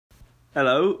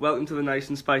Hello, welcome to the Nice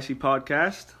and Spicy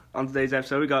podcast. On today's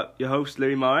episode, we got your host,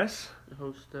 Louis Morris. The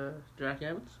host, Jack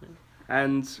Evans.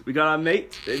 And we got our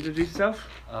mate. Introduce yourself.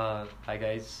 Hi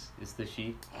guys, it's the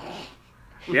she.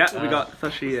 Yeah, we got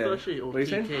Thushy. Thushy, or what are you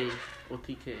saying? TK. Or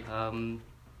TK.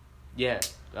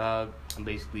 I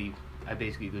basically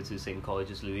go to the same college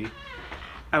as Louis.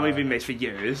 And we've been mates for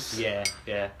years. Yeah.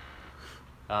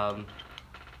 We're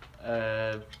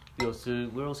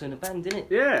also in a band, innit?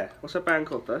 Yeah. What's that band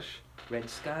called, Thush? Red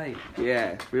Sky.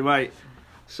 Yeah, we might.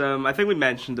 So I think we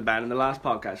mentioned the band in the last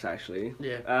podcast, actually.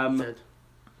 Yeah,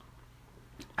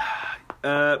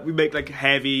 did. We make like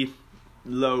heavy,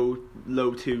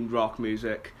 low-tuned rock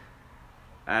music,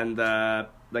 and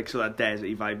like sort of that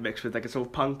deserty vibe mixed with like a sort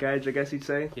of punk edge, I guess you'd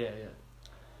say. Yeah.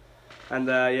 And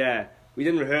we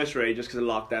didn't rehearse for ages because of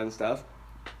lockdown stuff.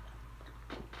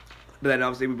 But then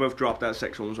obviously we both dropped out of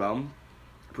sixth form as well.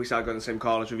 We started going to the same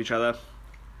college with each other.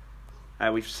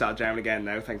 We've started jamming again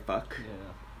now, thank fuck.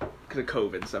 Yeah. Because of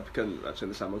COVID and stuff, we couldn't much in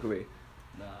the summer, could we?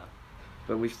 Nah.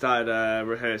 But we've started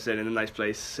rehearsing in a nice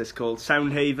place. It's called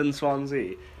Soundhaven,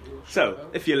 Swansea. So,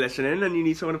 if you're listening and you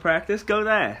need someone to practice, go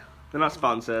there. They're not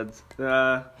sponsored.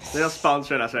 They're not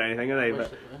sponsoring us or anything, are they?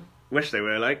 But wish they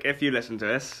were. Like, if you listen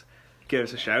to us, give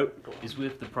us a shout. It's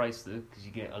worth the price though, because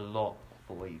you get a lot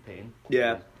for what you're paying.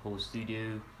 Yeah. Whole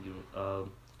studio, your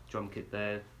drum kit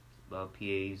there,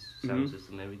 PAs, sound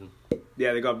system, everything.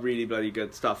 Yeah, they got really bloody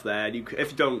good stuff there.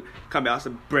 If you don't come ask to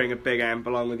bring a big amp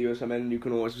along with you or something, you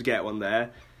can always get one there.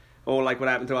 Or like what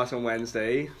happened to us on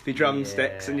Wednesday, if your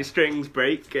drumsticks and your strings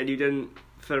break and you didn't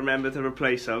remember to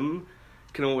replace them,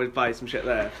 you can always buy some shit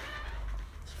there.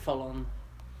 It's full on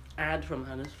ad from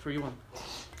Hannah's, free one.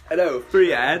 I know,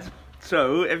 free ad.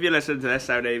 So, if you listen to this,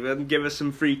 Soundhaven, give us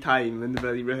some free time in the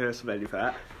bloody rehearsal venue for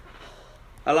that.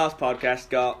 Our last podcast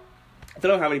got, I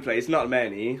don't know how many plays, not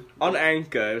many. On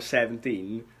Anchor,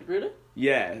 17. Really?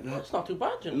 Yeah. That's not too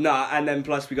bad, you know. Nah, and then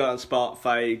plus we got on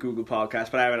Spotify, Google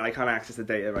Podcasts, but I can't access the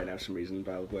data right now for some reason,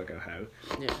 but I'll work out how.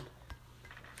 Yeah.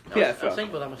 I was thinking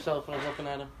about that myself when I was looking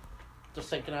at it. Just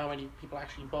thinking how many people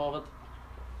actually bothered.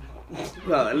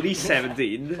 Well, at least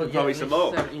 17, probably some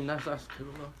more. 17, that's cool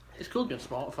though. It's cool to be on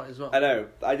Spotify as well. I know,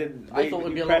 I thought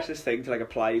it'd be a precious thing to like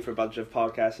apply for a bunch of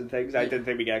podcasts and things. I didn't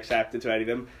think we'd get accepted to any of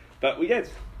them, but we did.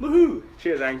 Woohoo!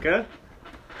 Cheers, Anchor.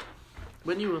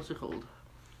 When you were so cold,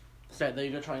 said that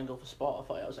you're going to try and go for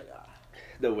Spotify, I was like,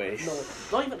 No way. No,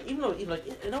 not even though,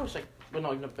 like, you know, it's like, we're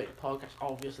not even a big podcast,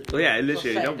 obviously. Well, yeah,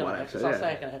 literally, you don't want it. It's our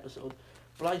second episode.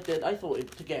 But I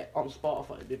thought to get on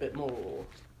Spotify, it'd be a bit more...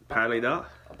 Apparently not.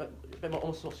 A bit more,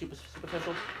 almost more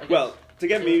superficial, I guess. Well, to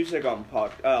get music on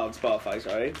Spotify,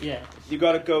 sorry. Yeah. You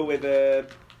gotta go with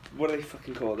what are they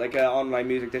fucking called? Like an online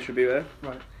music distributor.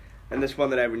 Right. And this one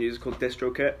that everyone uses is called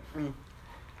DistroKit.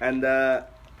 And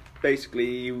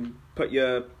basically you put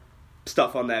your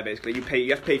stuff on there. Basically, you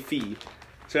have to pay a fee,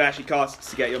 so it actually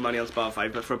costs to get your money on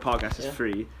Spotify. But for a podcast, it's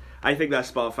free. I think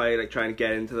that's Spotify like trying to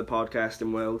get into the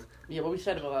podcasting world. Yeah, what we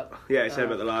said about that. Yeah, I said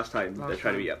about the last time. They're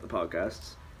trying to eat up the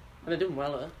podcasts. And they're doing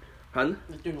well, eh? Hun?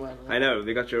 They're doing well. I know,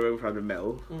 they got you over 100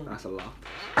 mil. That's a lot.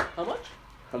 How much?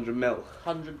 100 mil.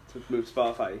 100. To move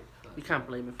Spotify. You can't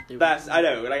blame it for doing That's, I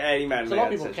know, like any man. So a lot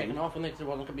of people are kicking off and they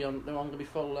want to be on. They want to be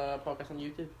full podcast on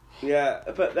YouTube. Yeah,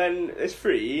 but then it's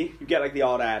free. You get like the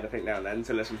odd ad, I think, now and then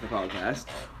to listen to the podcast,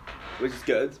 which is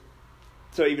good.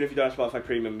 So even if you don't have Spotify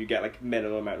Premium, you get like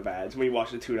minimum amount of ads. When you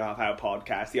watch the 2.5 hour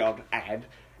podcast, the odd ad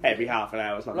every half an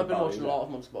hour is not. I've been watching a lot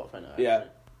of them on Spotify now. Actually. Yeah.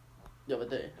 The other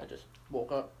day, I just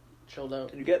woke up, chilled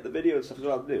out. Did you get the video and stuff as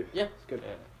well to do? Yeah. It's good.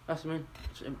 Yeah. That's what I mean.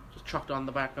 Just chucked on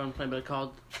the background, playing a bit of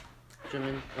COD. Do you know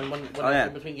what I mean? And when I'm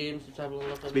in between games, just have a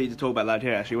little look. It's me to talk about that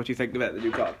here, actually. What do you think of it, the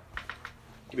new COD?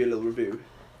 Give me a little review.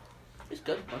 It's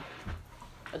good, man.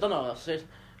 I don't know what else to say.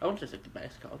 I wouldn't say it's like the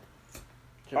best COD.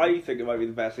 I think it might be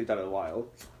the best they've done in a while.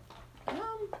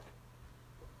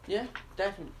 Yeah,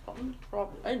 definitely.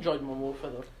 Probably. I enjoyed Modern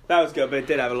Warfare though. That was good, but it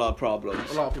did have a lot of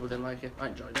problems. A lot of people didn't like it. I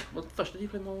enjoyed it. Well, first, did you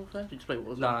play Modern Warfare? Did you play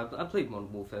Warzone? Nah, I played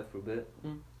Modern Warfare for a bit.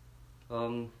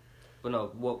 But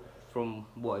no, from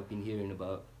what I've been hearing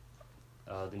about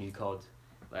the new COD,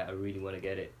 like, I really want to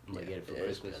get it. I might get it for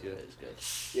Christmas. It's good.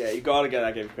 Yeah, you gotta get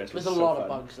that game for Christmas. There's a lot of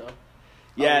bugs though.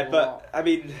 Yeah, but I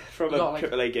mean, from a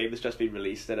AAA game that's just been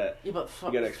released, innit? Yeah, but for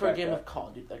a game of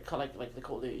COD, like the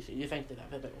Call of Duty, you think they'd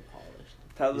have a bit more polished.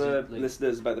 Tell the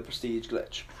listeners about the prestige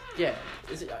glitch. Yeah,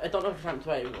 I don't know if it's happened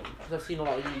to everyone, because I've seen a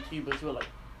lot of YouTubers who are like,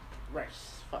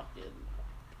 Rex fucking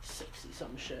 60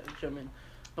 some shit, do you know what I mean?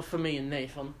 But for me and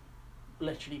Nathan,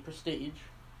 literally prestige,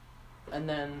 and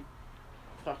then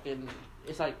fucking,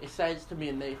 it's like, it says to me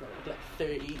and Nathan like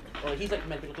 30, or he's like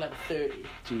meant to be like level 30.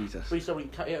 Jesus. But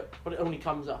it only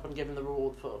comes up and give him the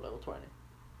reward for level 20.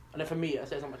 And then for me, it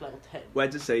says I'm like level 10. Where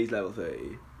does it say he's level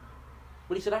 30?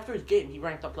 Well, he said after his game, he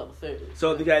ranked up to level 30.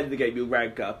 So at the end of the game, you'll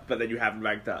rank up, but then you haven't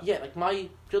ranked up. Yeah, like my, do you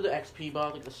know the XP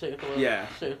bar, like the circle,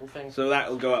 circle thing? So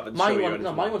that'll go up and My show you. one,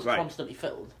 no, my one's right. constantly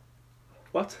filled.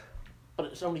 What? But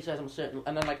it only says I'm certain,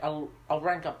 and then like I'll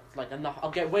rank up like enough.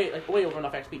 I'll get way over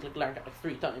enough XP to like, rank up like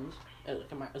 3 times,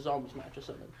 like a zombies match or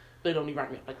something. They'd only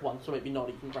rank me up like once, so maybe not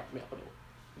even rank me up at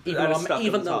all. And it's stuck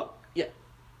at the top. Yeah.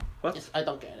 What? Yes, I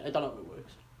don't get it. I don't know how it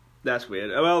works. That's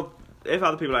weird. Well, if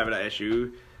other people are having that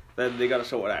issue, then they gotta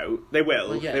sort it out. They will.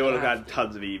 Well, yeah, they will they have have had to.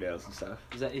 tons of emails and stuff.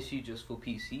 Is that issue just for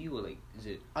PC or like is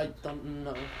it? I don't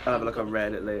know. I'll have a look on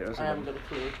Reddit later or I haven't something. got a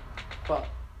clue, but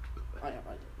I don't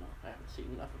know. I haven't seen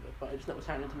enough of it, but I just know what's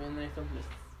happening to me and Nathan. It's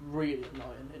really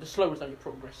annoying. It just slows down your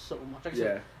progress so much. Like I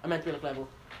said, I'm meant to be like level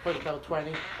 20,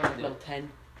 I'm like level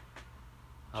 10.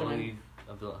 How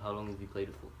long have you played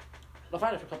it for? I've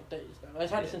had it for a couple of days now.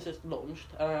 I've had it since it's launched,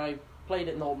 and I played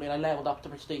it normally, and I leveled up to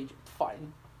prestige.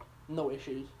 Fine, no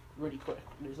issues, really quick.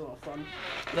 It was a lot of fun.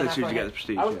 As soon as you get the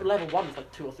prestige. I was level 1 for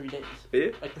like 2 or 3 days. Are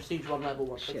you? Like prestige 1, level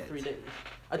 1 for like Shit. 3 days.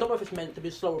 I don't know if it's meant to be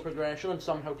a slower progression, and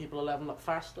somehow people are leveling up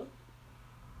faster.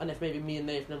 And if maybe me and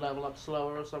Nathan are leveling up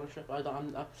slower or some shit. I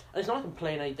don't. and it's not like I'm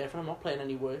playing any different. I'm not playing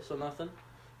any worse or nothing.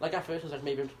 Like at first, I was like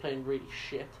maybe I'm just playing really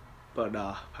shit. But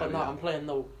nah. But no, I'm playing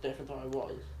no different than I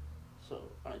was. So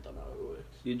I don't know how it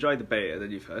works. You enjoyed the beta, then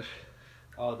you finished.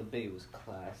 Oh, the beta was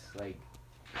class. Like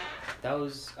that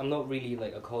was. I'm not really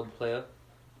like a COD player.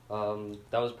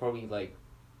 That was probably like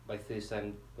my first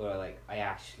time where I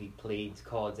actually played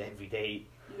COD every day,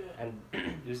 Yeah. and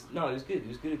it was good. It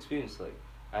was a good experience. Like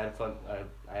I had fun.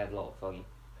 I had a lot of fun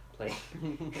playing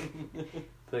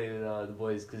playing with the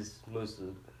boys because most of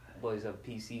the boys have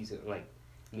PCs. And, like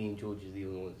me and George are the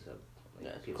only ones that have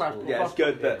like Yeah, PS4. Yeah, it's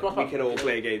good that Cross- we can all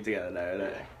play a game together now, isn't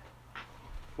it? Yeah.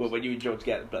 Well, when you and George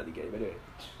get the bloody game, anyway.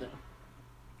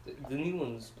 The new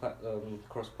one's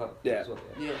cross-platform Yeah. as well.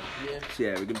 Yeah. Yeah. So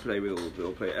yeah, we can play, we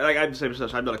all play. Like, I'm the same as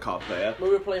such, I'm not a COD player. We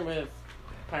were playing with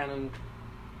Pan and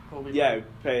Colby. Yeah,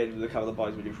 playing with a couple of the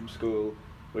boys we knew from school,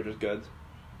 which was good.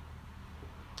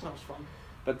 That was fun.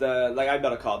 But, like, I'm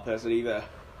not a COD person either.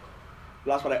 The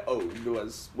last one I owned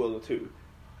was World War 2.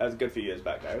 That was a good few years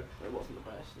back now. It wasn't the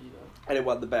best either. And it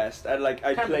wasn't the best. And, like,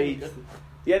 I Campaign played... was good.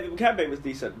 Yeah, the campaign was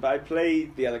decent, but I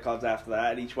played the other CODs after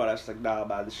that, and each one I was like, nah,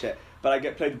 man, this shit. But I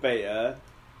played the beta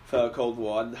for Cold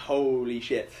War, and holy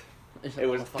shit. It's a It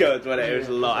lot was of fun. good, wasn't it? It was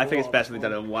a lot. I think it's of best we've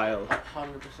done it fun. in a while. 100%.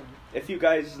 If you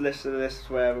guys listen to this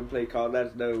where I haven't played COD, let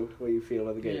us know what you feel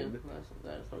of the Yeah, game.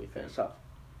 that's what we Fair think. stuff.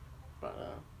 But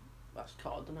that's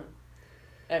COD, isn't it?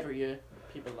 Every year,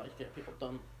 people like it, people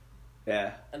don't.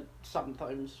 Yeah. And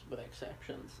sometimes, with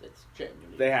exceptions, it's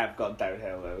genuinely... They have gone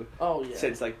downhill, though. Oh, yeah.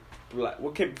 Since, like,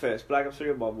 what came first? Black Ops 3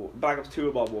 or Modern Warfare? Black Ops 2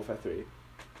 or Modern Warfare 3?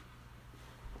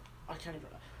 I can't even...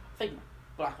 I think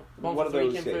Black Ops... One Modern of Warfare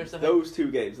 3 those came games. first, I think. Those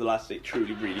two games, the last 8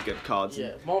 truly, really good cards.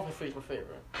 Yeah, Modern Warfare 3 is my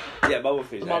favourite. Yeah, Modern Warfare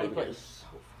 3 The is very multiplayer good. is so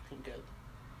fucking good.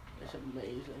 It's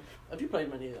amazing. Have you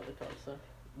played many of the other cards, though?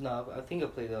 No, but I think I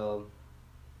played World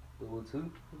War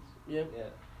 2. Yeah. Yeah,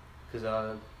 because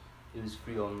it was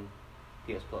free on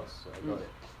PS Plus, so I got it.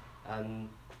 And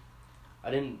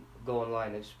I didn't go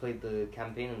online. I just played the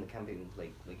campaign, and the campaign was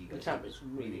like you The guys said, campaign's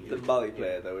really The good.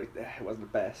 multiplayer, though, it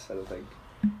wasn't the best, I don't think.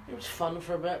 It was fun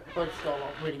for a bit, but it's got a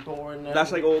lot really boring.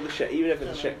 That's like all the shit, even if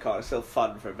it's a shit card, it's still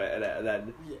fun for a bit, innit? And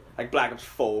then, Yeah. like, Black Ops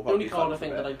 4 The only probably card I fun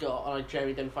think for that a I bit. got, and I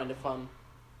Jerry didn't find it fun,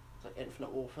 it's like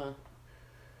Infinite Warfare.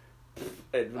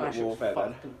 Infinite Actually, Warfare,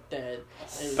 then. fucking dead. It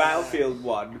was- Battlefield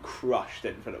 1 crushed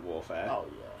Infinite Warfare. Oh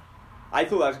yeah. I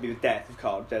thought that was going to be the death of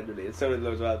COD, generally, and so did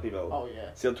loads of other people. Oh yeah.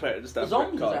 See on Twitter and The stuff.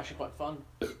 zombies was COD. actually quite fun.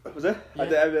 Was it? Yeah. I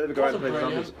never It got around to wasn't play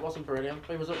brilliant. zombies. It wasn't brilliant,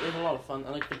 but it was a lot of fun.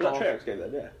 And like the Was that boss. Treyarch game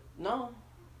then, yeah. No.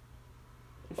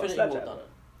 What's Infinity that War genre? done it.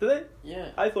 Did they? Yeah.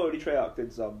 I thought only Treyarch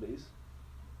did zombies.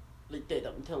 They did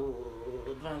up until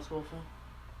Advanced Warfare.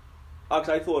 Oh,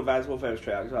 because I thought Advanced Warfare was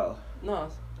Treyarch as well. No.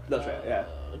 Not Treyarch, yeah.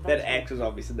 Advanced They had Warfare. X of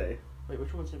zombies, didn't they? Wait,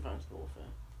 which one's Advanced Warfare?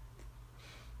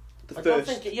 The I don't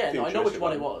first think. Yeah, no, I know which futuristic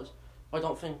one it was. I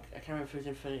don't think. I can't remember if it was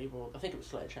Infinity War. I think it was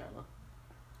Sledgehammer.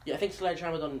 Yeah, I think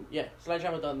Sledgehammer done. Yeah,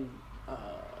 Sledgehammer done.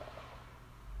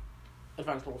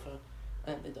 Advanced Warfare,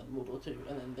 and then they done World War 2,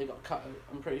 and then they got cut out.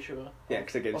 I'm pretty sure. Yeah,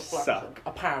 because the games of Black suck. Ops.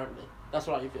 Apparently, that's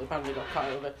what I feel. Apparently, they got cut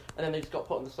out of it, and then they just got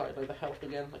put on the side like the health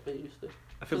again, like they used to.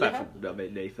 I feel Do they bad have- for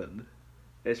Nathan.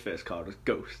 His first card was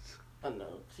Ghosts. I know,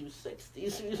 'cause he was 60,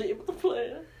 so he was able to play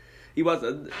it. He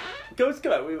wasn't. Ghosts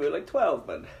came out when we were like 12,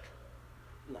 man.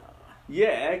 Nah,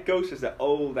 Yeah, Ghosts is an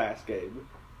old ass game.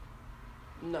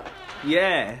 no,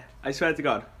 Yeah, I swear to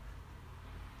God.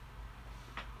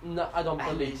 no, I don't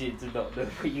I believe. legit do not know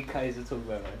what you guys are talking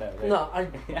about right now. Right? No,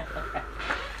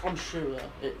 I. I'm sure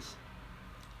it's.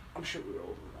 I'm sure we were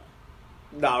older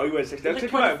than that. No, we were 16. I It took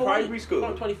was him like out in primary 2014. school.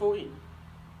 2014.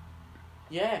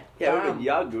 Yeah. Yeah, we were damn.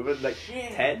 young. We were like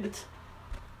Shit. 10.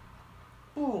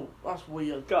 Oh, that's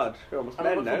weird. God, we're almost I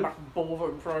men remember coming now. back from Bover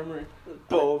in primary.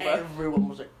 Bover. Everyone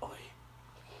was like, oi.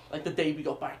 Like, the day we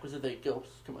got back was the day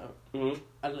Ghosts come out. Mm-hmm.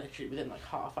 And literally within like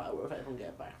half hour of everyone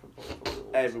getting back from Bover,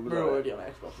 Everyone was we were on it. already on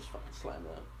Xbox, just fucking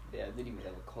slamming it. Yeah, I didn't even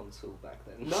have a console back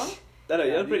then. No? No,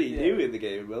 Yeah, you're pretty yeah. new in the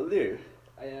game, will you?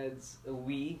 I had a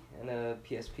Wii and a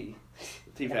PSP.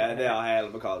 To be fair, they are hell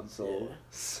of a console.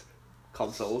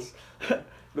 Consoles.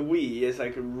 The Wii is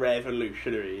like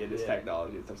revolutionary in its Yeah.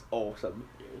 technology. That's awesome.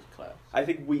 Yeah, it was class. I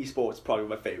think Wii Sports is probably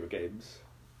one of my favourite games.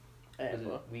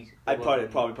 Ever. I'd probably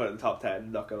put it in the top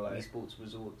 10, not gonna lie. Wii Sports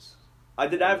Resorts. I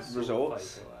did have Sword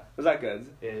resorts. fight and all that. Was that good?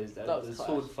 Yeah, it was That the was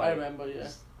sword class. fight. I remember, yeah.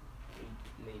 was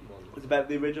the main one. Was it better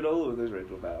than the original or was the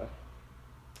original better?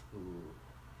 Ooh.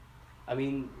 I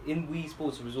mean, in Wii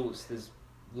Sports Resorts, there's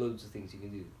loads of things you can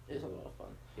do. It's a lot of fun.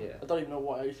 Yeah. I don't even know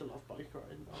why I used to love bike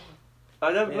riding.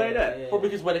 I never played it. Yeah. But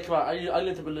because when it came out, I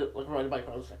learned to be like riding a bike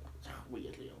when I was like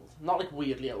weirdly old. Not like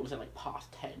weirdly old, as in like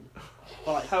past 10.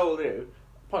 But like How old are you?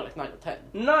 probably like 9 or 10.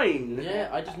 9? Yeah,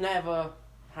 I just never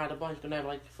had a bike. I never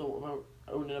like thought about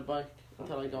owning a bike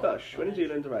until I got. Gosh, when did you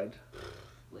learn to ride?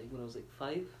 Like when I was like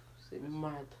 5, 6.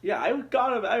 Mad. Yeah, I was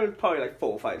probably like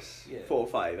 4 or 5. Yeah. 4 or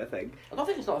 5, I think. I don't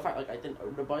think it's not the fact like I didn't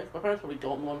own a bike. My parents probably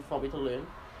got one for me to learn,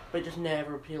 but it just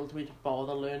never appealed to me to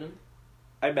bother learning.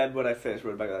 I remember when I first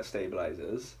rode back on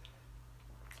stabilizers.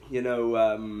 You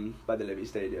know, by the Livy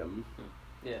Stadium,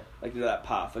 Yeah. like you know that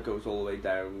path that goes all the way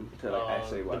down to like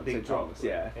SA1, the big St. drop. Thomas.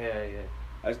 Yeah, Yeah, yeah.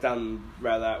 I was down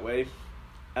round that way,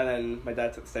 and then my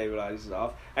dad took the stabilizers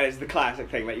off, and it's the classic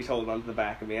thing, like he's holding onto the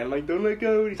back of me, and I'm like, don't let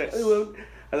go, and he's like, I won't,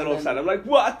 and then all of a sudden I'm like,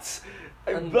 what?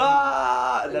 And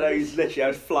then I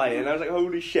was flying, and I was like,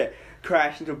 holy shit,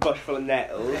 crashed into a bush full of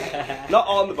nettles, not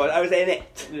on the bush, I was in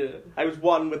it, Yeah. I was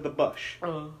one with the bush.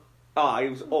 Oh, I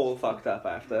was all fucked up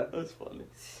after. that's funny.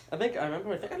 I think I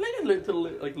learned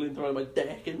to ride my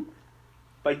decking.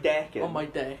 By decking. On my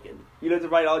decking. You learned to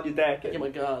ride on your In decking. my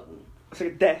garden. It's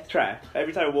like a death trap.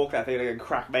 Every time I walk that thing, I can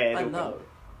crack my head I open. know.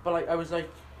 But like I was like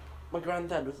my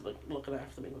granddad was like looking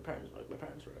after me, my parents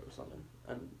were out or something.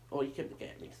 Or he came to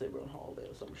get me because they were on holiday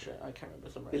or some shit. I can't remember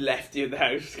He somewhere. left you in the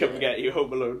house to come and get you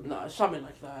home alone. No, something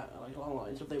like that. Like along the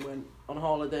lines if they went on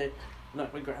holiday,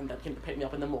 like my granddad came to pick me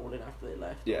up in the morning after they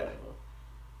left. Yeah. Or whatever.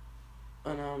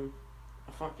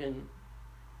 And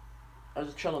I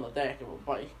was chilling on the deck of a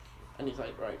bike, and he's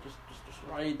like, right, just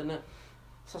riding it.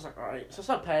 So I was like, alright. So I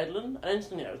started pedaling, and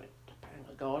instantly I was like, bang,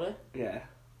 I got it. Yeah.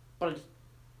 But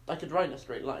I could ride in a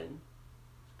straight line.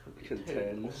 Couldn't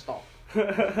turn. Or stop.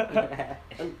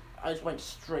 And I just went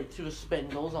straight through the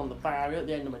spindles on the barrier at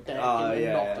the end of my deck and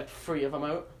yeah, knocked yeah. like 3 of them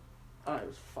out. And I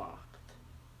was fucked.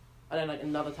 And then like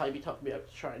another time he took me out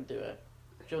to try and do it.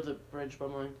 Do you know the bridge by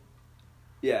mine?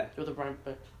 Yeah. Do you know the ramp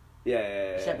bit?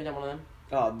 Yeah. He sent me down one of them.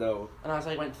 Oh no. And as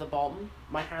I went to the bottom,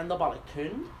 my handlebar like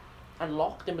turned and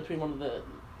locked in between one of the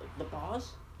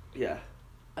bars. Yeah.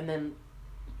 And then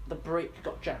the brake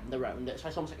got jammed around it, so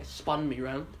it's almost like it spun me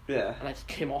round. Yeah. And I just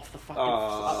came off the fucking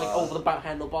Aw. like over the back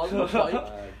handlebars of the bike.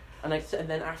 And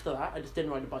then after that, I just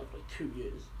didn't ride a bike for like 2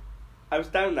 years. I was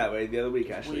down that way the other week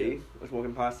It's actually. weird. I was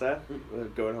walking past there,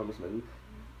 going home with something,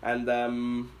 and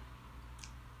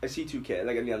I see 2 kids,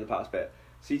 like in the underpass bit.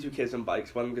 See 2 kids on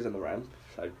bikes. One goes on the ramp.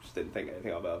 So I just didn't think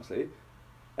anything of it, obviously.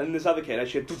 And this other kid,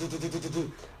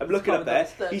 I'm looking up there.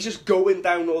 He's just going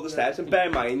down all the steps. And bear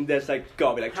in mind, there's like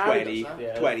gotta be like Harry 20, does that.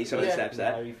 Yeah. 20 some of the Yeah. steps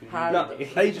there. Harry No, does.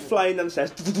 and he's just flying down the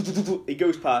stairs. He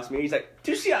goes past me. He's like,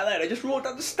 "Do you see that there? I just rolled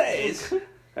down the stairs."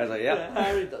 I was like, "Yeah."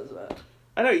 Harry does that.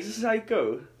 I know. He's just how he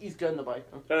go. He's good on the bike.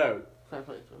 I know. Fair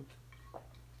play to him.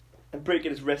 And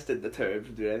breaking his wrist in the turn to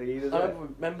do anything. He does I it.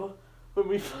 remember when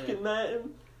we fucking met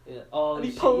him. Yeah. Oh, And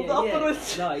he shit, pulled yeah, up yeah. on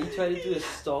it. No, he tried to do a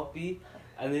stoppie,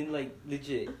 and then like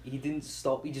legit, he didn't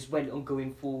stop. He just went on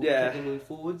going forward, Yeah. kept on going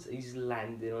forwards. And he just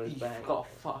landed on his He back. got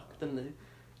fucked, didn't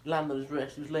he? Landed on his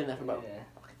wrist. He was laying there for about Yeah.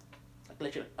 like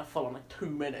literally a full on like 2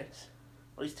 minutes.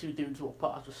 While these 2 dudes walked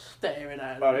past, just staring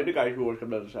at him. Oh, they're the guys who always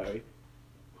come down the Surrey.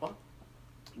 What?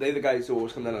 They're the guys who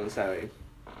always come down on the Surrey.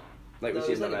 Like we No,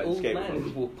 see it was them like out an in old skate man room.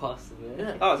 who walked past them.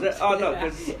 Yeah. Oh, is it? Oh no,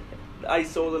 because I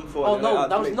saw them for. Oh no,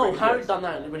 that was no. Harry done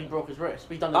that when he broke his wrist.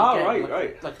 We done it Oh, again. right, like,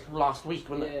 right. Like last week,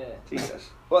 when Yeah.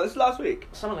 Jesus. Well, it's last week.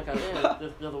 something like that. Yeah,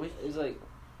 the other week. It was like,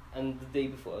 and the day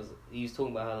before, he was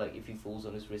talking about how like if he falls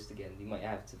on his wrist again, he might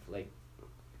have to like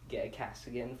get a cast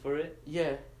again for it.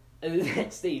 Yeah. And the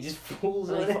next day, he just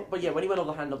falls on it. But yeah, when he went on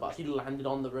the handlebars, he landed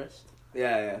on the wrist.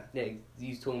 Yeah. Yeah, he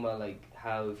was talking about like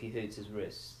how if he hurts his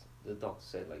wrist, the doctor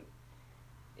said like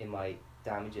it might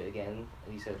damage it again,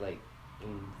 and he said like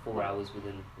in 4 hours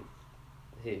within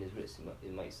hitting his wrist,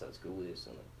 it might start to go weird,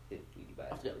 so like hit really bad. I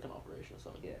have to get like an operation or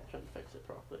something. Yeah. Trying to fix it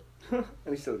properly.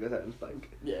 And he still goes out on his bike.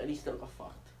 Yeah, and he still got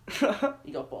fucked.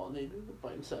 He got bonded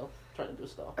by himself trying to do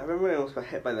stuff. I remember when I almost got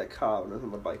hit by that car when I was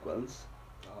on my bike once.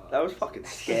 Oh, That was fucking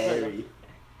scary.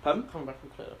 Pardon? Coming back from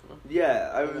Clear, you know?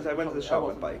 Yeah, I went to the shop on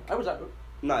wasn't my bike. there. I was out.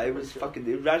 No, it was fucking.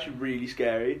 It was actually really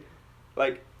scary.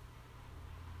 Like,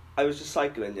 I was just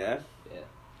cycling, yeah, Yeah.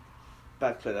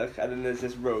 back Clinic, and then there's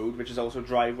this road which is also a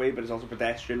driveway, but it's also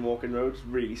pedestrian walking road. It's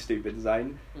really stupid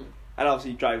design. Mm. And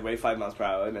obviously, you drive away 5 miles per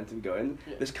hour. I meant to be going.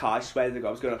 Yeah. This car, I swear to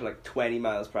God, was going up to like 20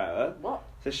 miles per hour. What?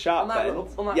 It's a sharp On that bend. road?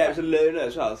 On that Yeah, it was a learner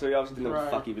as well, so he obviously didn't know what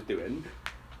Right. the fuck he was doing.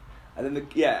 And then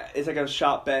it's like a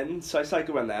sharp bend, so I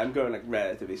cycle around there. I'm going like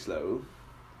relatively slow.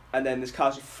 And then this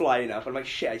car's just flying up, and I'm like,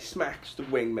 shit, I smacked the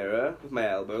wing mirror with my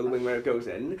elbow, the wing mirror goes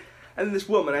in, and then this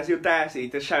woman has the audacity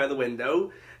to shout out the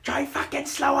window, "Drive fucking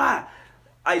slower!"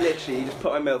 I literally just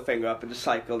put my middle finger up and just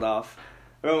cycled off.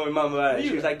 I remember my mum,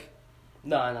 she was like,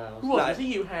 No. Who was it?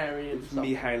 You, Harry, and it's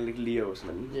me, Harry, like Leo or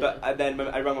something. Yeah. But then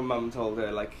I rang my mum and told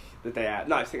her, like, the day after,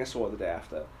 no, I think I saw her the day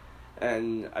after,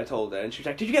 and I told her, and she was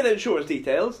like, "Did you get the insurance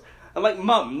details?" I'm like,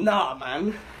 "Mum, nah,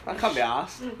 man, I can't be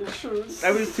arsed." Insurance.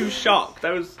 I was too shocked.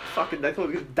 I was fucking, I thought I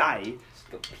was going to die.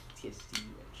 Just got PTSD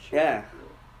and shit. Yeah.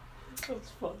 That's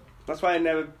fun. That's why I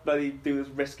never bloody do those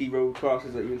risky road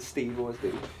crosses that you and Steve always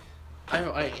do.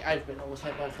 I've been almost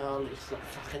hit by a car at least like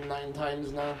fucking 9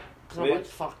 times now. Because my Really? bike's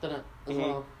fucked in it as Mhm.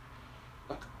 well.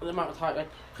 Like, the amount of time, like,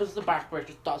 because the back brake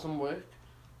just doesn't work,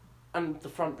 and the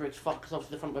front brake's fucked, because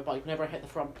obviously the front of my bike, whenever I hit the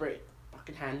front brake,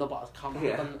 fucking handlebars come up.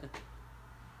 Yeah. And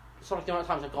so like the amount of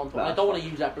times I've gone to it, Nah, I don't want fuck. to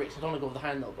use that brake, so I don't want to go with the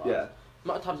handlebars. Yeah. The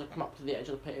amount of times I've come up to the edge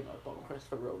of the pavement at bottom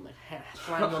Christopher Road and like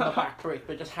slammed on the back brake,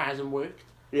 but it just hasn't worked.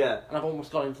 Yeah. And I've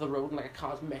almost got into the road and like a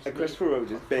car's messed And me. Christopher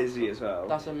Road is busy as well.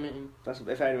 That's what I mean. That's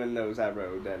if anyone knows that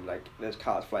road, then like there's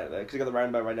cars flying there because you got the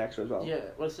roundabout right next to it as well. Yeah,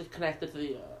 well it's just connected to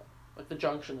the like the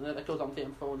junction and then it goes on to the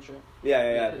M4 and shit.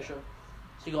 Yeah. Pretty sure.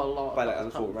 So you got a lot of By like cars on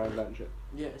the coming full through. roundabout and shit.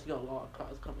 Yeah, so you got a lot of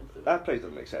cars coming through. That place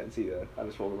doesn't make sense either. And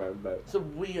it's walking roundabout. It's a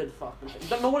weird fucking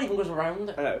thing. No one even goes around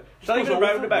it. I know. It's Just not goes even a over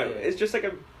roundabout. it. It's just like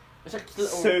a It's like this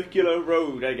little... circular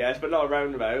road, I guess, but not a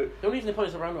roundabout. The only reason they put it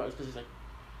as a roundabout is because it's like...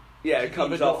 Yeah, you it can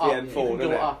comes either go off the up, M4, You can doesn't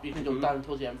go it? up, you can go Mhm. down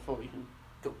towards the M4, you can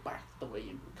go back the way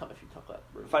you come if you took that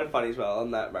route. I find it funny as well on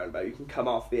that roundabout. You can come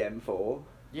off the M4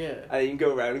 Yeah. and you can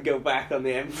go around and go back on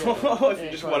the M4 Yeah, if you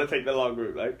yeah, just right. want to take the long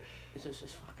route. Like, It's just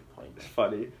fucking it's pointless.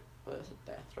 funny. But it's a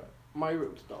death threat. My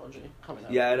route's dodgy, coming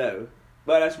out. Yeah, I know.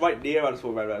 But that's right near on the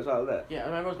full roundabout as well, isn't it? Yeah, I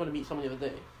remember I was going to meet someone the other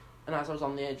day, and as I was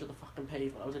on the edge of the fucking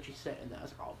pavement, I was literally sitting there, I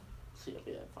was like, oh, see you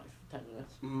in 5-10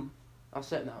 minutes. Mm-hmm. I was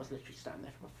sitting there, I was literally standing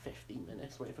there for about 15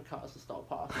 minutes, waiting for cars to stop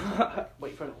passing,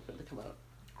 wait for an open to come out.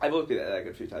 I've always been there like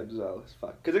a few times as well. It's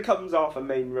fun because it comes off a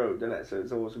main road, doesn't it? So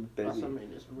it's always That's busy. what I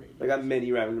mean, it's really... Like that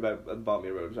mini roundabout at the bottom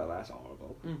of the road as well. That's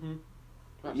horrible.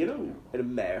 Mm-hmm. You know, in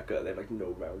America they have like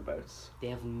no roundabouts. They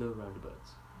have no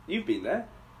roundabouts. You've been there?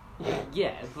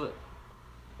 Yeah, but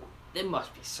there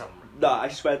must be some. No, I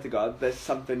swear to God, there's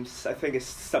something. I think it's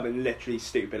something literally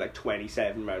stupid, like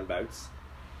 27 roundabouts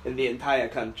in the entire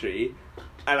country,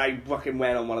 and I fucking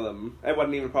went on one of them. It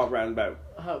wasn't even a proper roundabout.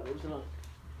 How was it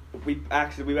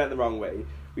like? We went the wrong way.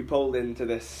 We pulled into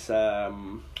this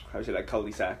like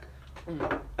cul-de-sac,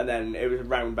 and then it was a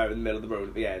roundabout in the middle of the road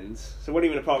at the end. So it wasn't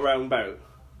even a proper roundabout,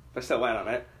 but I still went on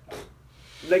it.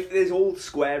 Like there's all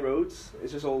square roads.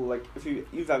 It's just all like if you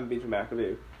haven't been to America, have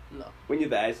you? No. When you're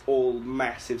there, it's all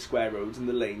massive square roads, and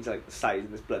the lanes are like the size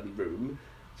of this bloody room.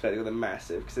 So they're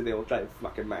massive because they all drive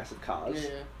fucking massive cars. Yeah.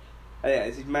 And yeah,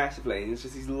 it's these massive lanes,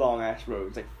 just these long ass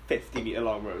roads, like 50-meter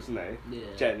long roads, aren't they? Yeah.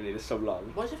 Generally, they're so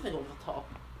long. Why is everything over the top?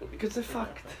 Because they're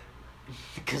fucked.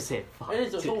 Because they're fucked. It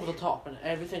is, it's over the top, and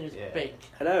everything is Yeah. big.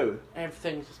 I know.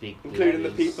 Everything's just... Big Including the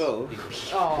bellies, people. big-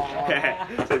 Oh,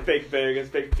 Yeah, so big burgers,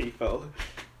 big people.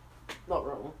 not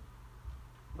wrong.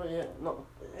 But yeah, no,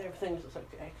 everything's just like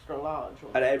extra large.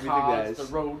 Like And everything cars, there is-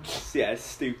 the roads, Yeah, it's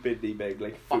stupidly big,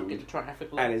 like fucking food. traffic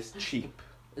And lights. it's cheap.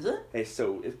 Is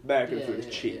it? American Yeah, food is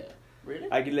yeah, cheap. yeah. Really?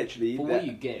 I can literally eat For that. what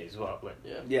you get as well. Like,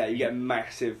 Yeah. Yeah, you get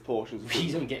massive portions of we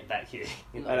food. don't get that here.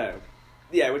 I know.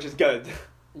 Yeah, which is good.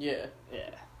 Yeah.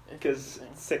 Yeah. Because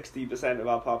 60% of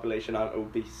our population aren't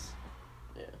obese.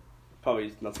 Yeah.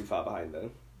 Probably not too far behind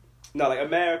though. No, like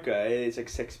America is like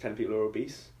 60% of people are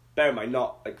obese. Bear in mind,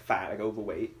 not like fat, like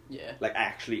overweight, Yeah. like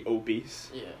actually obese.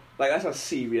 Yeah. Like that's a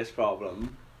serious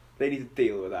problem. They need to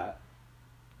deal with that.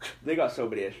 They got so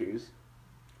many issues.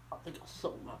 They got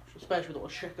so much, especially with all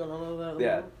the shit going on over there. at the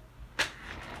Yeah. moment.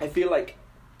 I feel like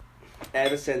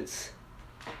ever since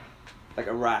like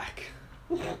Iraq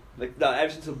Like, no,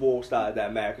 ever since the war started,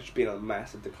 America's been on a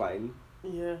massive decline.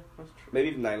 Yeah, that's true. Maybe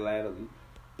even 9/11.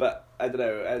 But, I don't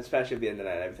know, especially with the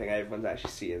internet and everything, everyone's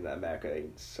actually seeing that America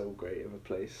ain't so great of a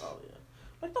place. Oh yeah.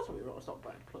 Like, that's what we're wrong. It's not a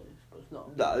bad place, but it's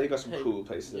not. No, they've got some Hey, cool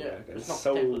places in yeah, America. it's It's not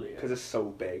so, definitely, because it's so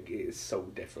big, it's so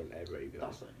different everywhere you go.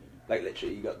 That's it. Like,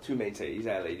 literally, you got two main cities,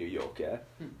 LA, New York, yeah?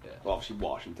 Yeah. Well, obviously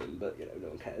Washington, but, you know, no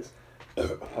one cares.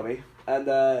 Pardon me. And,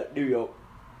 New York,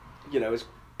 you know, it's,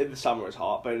 in the summer it's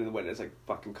hot, but in the winter it's, like,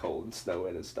 fucking cold and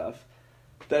snowing and stuff.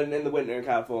 Then in the winter in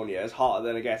California, it's hotter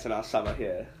than it gets in our summer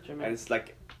here. Jimmy. And it's,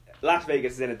 like, Las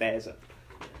Vegas is in a desert.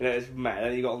 You know, it's mad.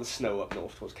 And you got all the snow up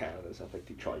north towards Canada and stuff, like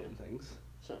Detroit and things.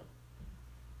 So,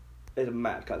 It's a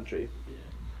mad country. yeah.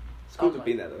 It's cool to have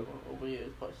been there, though. Over here,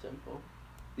 it's quite simple.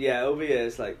 Yeah, over here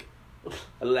it's, like,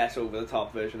 a less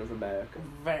over-the-top version of America.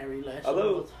 Very less. Although,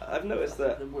 over the top. I've noticed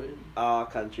That's that the word. our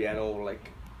country and all,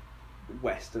 like,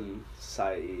 Western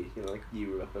society, you know, like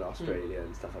Europe and Australia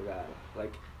and stuff like that,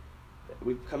 like,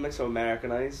 we've become, like, so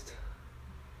Americanized.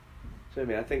 Do you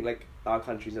know what I mean? I think, like, our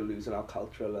countries are losing our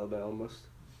culture a little bit, almost.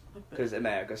 Because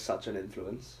America's such an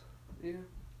influence. Yeah. Do you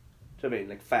know what I mean?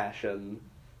 Like, fashion.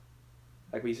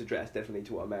 Like, we used to dress differently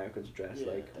to what Americans dress.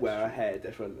 Yeah, like, that's wear our true. hair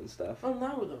different and stuff. Well,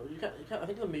 now though, you can't. I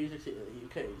think the music scene in the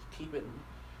UK is keeping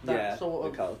that Yeah, sort the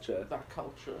of culture. that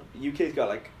culture. UK's got,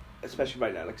 like, especially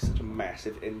right now, like, such a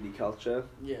massive indie culture.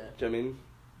 Yeah. Do you know what I mean?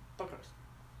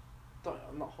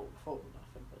 I'm not holding forward with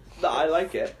nothing, but it's, No, I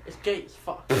like it. it's gay as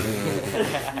fuck.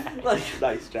 like,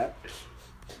 Nice, Jack.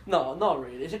 no, not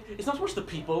really. It's not so much the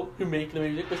people who make the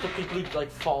music, but it's the people who like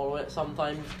follow it.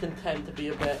 Sometimes can tend to be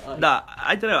a bit. Like, Nah,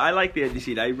 I don't know. I like the indie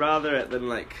scene. I'd rather it than,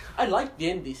 like... I like the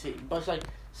indie scene, but it's like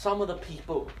some of the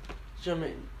people. Do you know what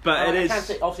I mean? But And it I is... can't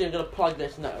say, obviously, I'm going to plug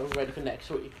this now, ready for next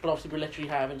week. But obviously, we're literally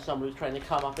having someone who's trying to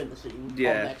come up in the scene on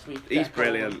Yeah, next week. he's Jack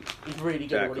brilliant. Coleman. He's really good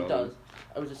Jack at what he Coleman. does.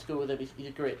 I was at school with him. He's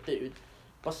a great dude.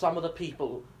 But some of the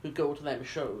people who go to them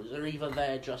shows are either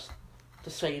there just to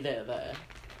say they're there,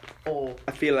 or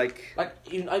I feel like...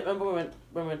 even I remember when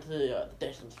we went to the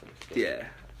Distance for this. Yeah.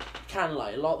 Can't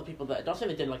lie, a lot of the people there. Don't say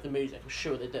they didn't like the music. I'm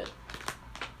sure they did.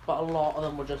 But a lot of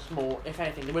them were just more. If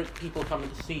anything, they weren't people coming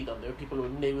to see them. They were people who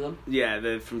knew them. Yeah,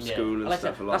 they're from Yeah. school and Like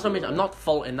stuff a lot. that's what I mean. more. I'm not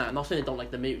faulting that. I'm not saying they don't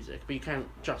like the music, but you can't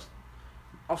just.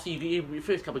 Obviously, your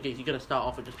first couple of gigs, you're going to start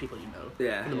off with just people you know,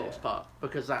 Yeah. for the Yeah. most part,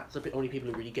 because that's the only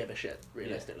people who really give a shit,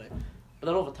 realistically. But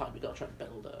then over time, you got to try and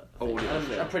build a thing. Audience,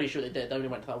 And yeah. I'm pretty sure they did. They only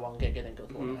went to that one gig and then go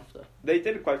to one Mhm. after. They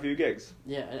did quite a few gigs.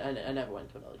 Yeah, and I never went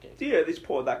to another gig. Do you hear they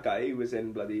supported that guy who was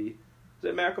in bloody... Was it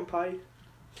American Pie?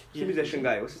 He's Yeah. a musician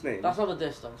guy. What's his name? That's not the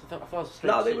Distance. I thought it was a Straight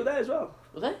No, they Pursuit. were there as well.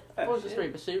 Were they? I thought it was a Yeah.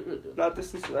 Straight Pursuit. We were doing. No,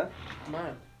 Distance were there.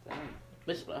 Man, Damn.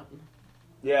 they split up.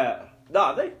 Yeah. No,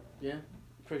 are they? Yeah,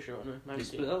 pretty sure. No, They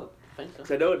split up. I think so.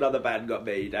 Because I know another band got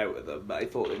made out of them, but I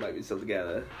thought they might be still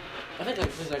together. I think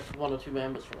like, there's like one or two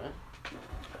members from it.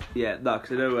 Yeah, no,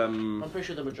 because I know I'm pretty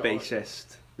sure the majority.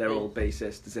 bassist. They're all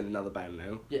bassists in another band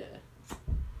now. Yeah.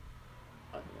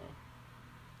 I don't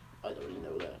know. I don't really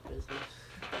know their business.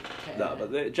 Don't care. No,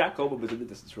 but Jack Coleman was in the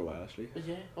Distance for a while, actually. But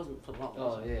yeah, it wasn't for long.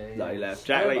 Oh was it? yeah. No, he left. I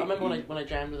Jack, remember, like, I remember when I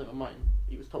jammed with him at mine,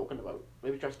 he was talking about,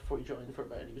 maybe just before he joined for a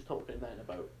bit, he was talking then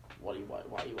about why he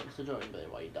wants to join, but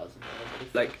why he doesn't. And what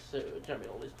he Like, thinks, so, do you know what I mean?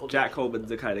 All this Jack Coleman's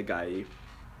the kind of guy,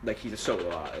 like, he's a solo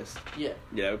artist, Yeah,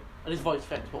 you know? and his voice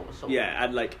fits more with soul. Yeah,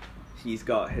 and, like, he's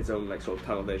got his own, like, sort of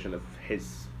tunnel vision of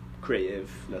his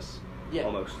creativeness, Yeah.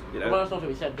 almost, you Well, know? that's not what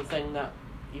he said. The thing that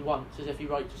he wants is if he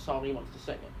writes a song, he wants to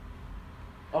sing it.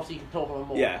 Obviously, you can talk a lot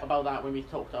more Yeah. about that when we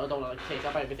talk. I don't want to like, take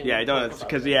up everything. Yeah, I we don't talk know, about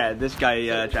because, it. yeah, this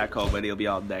guy, Jack Coleman, he'll be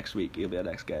on next week, he'll be our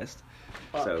next guest.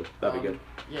 But, So, that'd be good.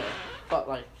 Yeah, but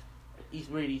like, he's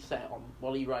really set on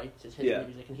what he writes is his Yeah.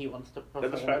 music, and he wants to perform.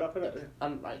 Then that's fair enough, isn't it?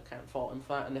 And I can't fault him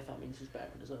for that. And if that means he's better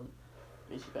on his own,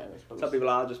 means he's better, I suppose. Some people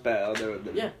are just better on their own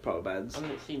than Yeah. proper bands. I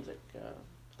mean, it seems like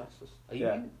that's just Are you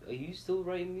Yeah. are you still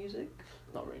writing music?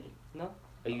 not really. No.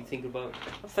 Are you thinking about?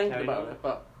 I'm thinking Carry about on. it,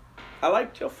 but I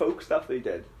liked your folk stuff that you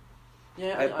did.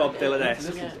 yeah, Like Bob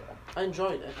Dylan-esque. Yeah, I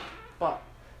enjoyed it, but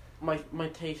my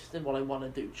taste in what I want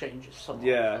to do changes somewhat.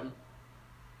 Yeah. and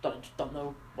I just don't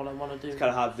know what I want to do. It's kind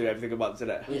of hard to do everything at once, isn't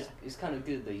it? Yeah. It's kind of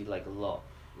good that you like a lot.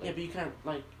 Like, Yeah, but you can't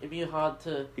like it'd be hard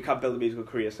to You can't build a musical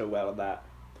career so well on that.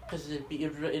 because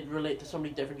it'd relate to so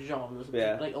many different genres, and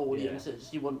Yeah. like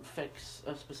audiences. You wouldn't fix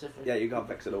a specific. Yeah, you can't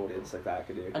fix an audience like that,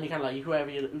 can you? And you can like whoever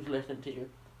who's listening to you,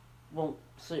 won't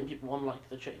certain people won't like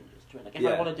the changes. Do you know? Like if Yeah.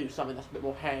 I want to do something that's a bit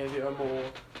more heavier, more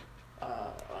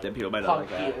Then people might not like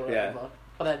punky that, or yeah. whatever.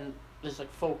 But then there's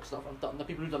like folk stuff I've done. The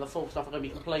people who've done the folk stuff are going to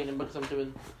be complaining because I'm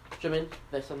doing, do you know what I mean,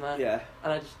 this and that. Yeah.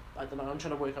 And I don't know. I'm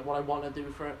trying to work out what I want to do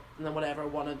for it, and then whatever I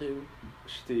want to do.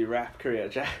 Just do your rap career,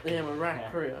 Jack. Yeah, my rap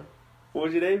Yeah. career. What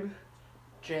was your name?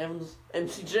 Jevons.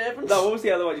 MC Jevons. No, what was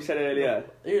the other one you said earlier?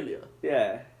 Earlier.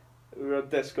 Yeah. We were on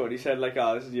Discord, you said like,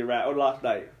 oh, this is your rap. Oh, last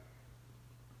night.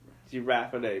 Did you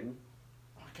rap a name?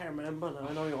 I can't remember now.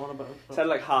 I know you're on about. It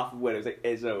sounded like half of it. It was like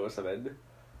Izzo or something.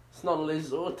 It's not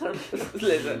Lizzo.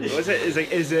 Lizzo. Was it? Is like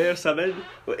Izzo or something?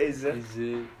 Or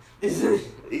Izzo? Is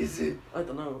it? Izzo. I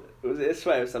don't know. Was it a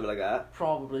swear or something like that?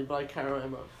 Probably, but I can't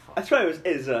remember. I swear it was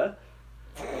Izzo.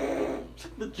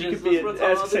 The You could be in, Jesus I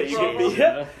was gonna say, you could retarded, be,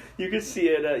 yeah, you could see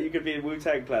it, you could be in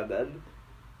Wu-Tang Clan then.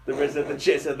 The RZA, the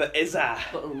Jizza, the Izza.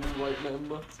 The only white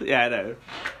member. Yeah, I know.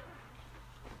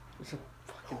 It's a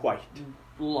fucking white.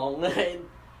 Long head.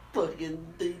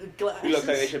 Fucking dude with glasses. You look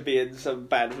like they should be in some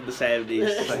band from the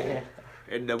 70s, like,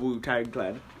 in the Wu-Tang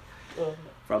Clan.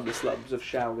 From the slums of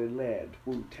Shaolin Land,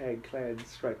 Wu-Tang Clan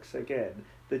strikes again.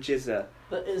 The Jizza,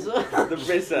 That is the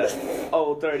RZA,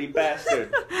 old dirty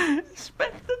bastard.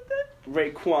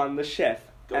 Raekwon the chef,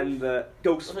 and the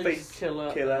Ghostface killer,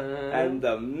 and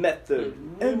the Method.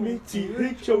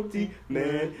 M-E-T-H-O-D,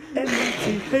 man.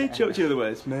 M-E-T-H-O-D. Do you know the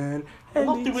words, man? I'm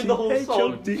not doing the whole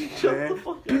song. M-E-T-H-O-D, Shut man. the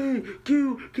fuck up.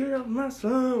 You get off my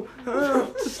song.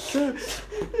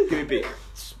 Give me a beat.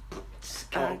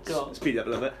 Speed up a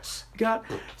little bit. Got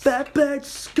fat bag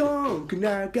skunk, and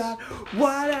I got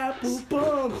white apple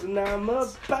bums, and I'm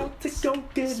about to go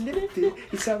get lifted.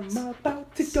 Yes, I'm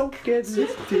about to go get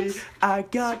lifted. I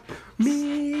got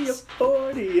me a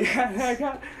 40, I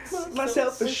got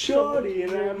myself a shorty,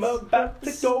 and I'm about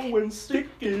to go and stick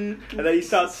it. And then he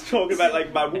starts talking about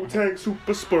like my Wu-Tang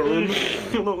super sperm.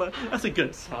 That's a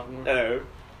good song. Hello.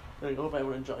 I hope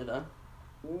everyone enjoyed that.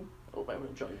 I hope everyone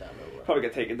enjoyed that. Probably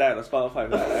get taken down on Spotify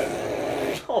for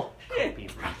that. Oh,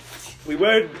 shit. We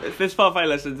weren't, if this Spotify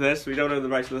listened to this, we don't know the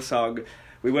rights of the song.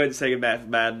 We weren't singing Method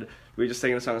Man. We were just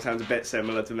singing a song that sounds a bit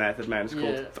similar to Method Man. It's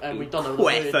called and we don't know the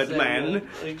words. Method Man.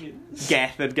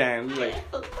 Gafford Gang. Like,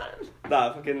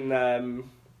 that fucking, I don't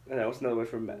know, what's another word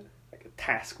for like a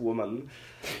task woman?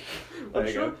 There I'm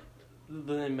you sure go.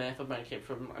 the name Method Man came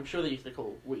from, I'm sure they used to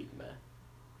call weed meth.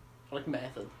 Like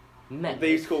method.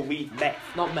 They used to call weed meth.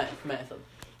 Not method.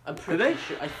 I'm Did pretty they?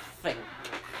 sure, I think.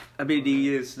 I mean,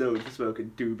 he is known for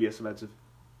smoking dubious amounts of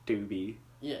doobie.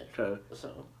 Yeah. So,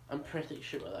 So, I'm pretty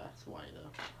sure that's why though.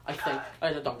 I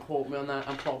think, don't quote me on that,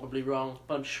 I'm probably wrong,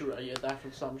 but I'm sure I heard that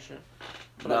from some shit.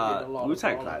 But I did a lot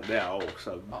Wu-Tang of Clan, they're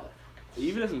awesome. Oh, You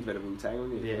even listen to a bit of Wu-Tang,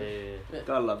 wouldn't you? Yeah.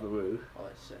 Gotta love the Wu.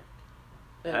 that's sick.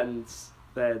 Yeah. And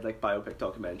their like biopic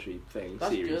documentary thing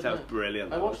That's series, good, that was isn't it?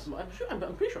 brilliant. I that watched was. them,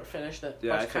 I'm pretty sure I finished it.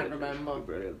 Yeah, I just can't finished it. remember.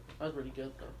 Brilliant. That was really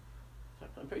good though.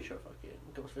 I'm pretty sure fucking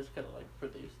Ghostface Killer like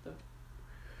produced it.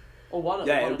 Oh, one of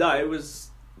Yeah, one of no, them. it was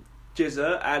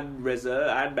Jizza and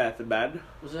RZA and Method Man.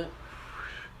 Was it?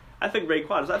 I think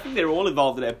Raekwon. I think they were all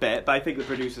involved in it a bit, but I think the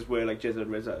producers were like Jizza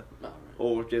and RZA, No, right.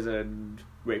 or Jizza and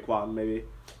Raekwon maybe.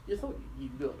 You thought You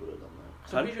God would have done that.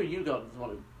 So Huh? I'm pretty sure You God was the one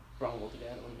who brought them all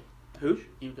together, wasn't he?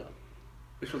 Who? You God.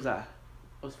 Which one's that?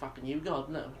 It was fucking You God,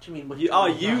 no. What do you mean? What You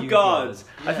You gods.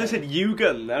 God. I thought you said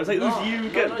Yugen. I was like, no, who's No,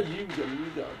 Yugen? not You God, You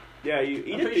God. Yeah, he I'm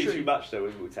didn't pretty do sure too he- much though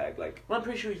with Wu-Tang. Like, Well, I'm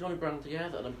pretty sure he's the one who brought them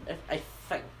together, and I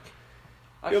think.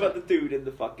 you know about the dude in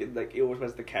the fucking like he always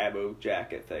wears the camo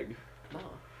jacket thing. No.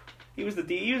 He was the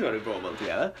one who brought them all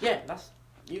together. Yeah, that's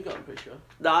You God, I'm pretty sure.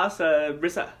 Nah, that's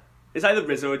RZA. It's either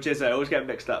RZA or Jizza. I always get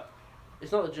mixed up.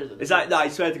 It's not the Jizza. It's like, no, I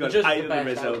swear to God, The Jizza's either the the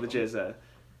best RZA or album. the Jizza.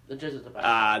 The Jizza's the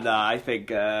best. No, I think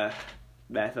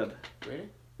Method. Really?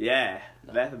 Yeah,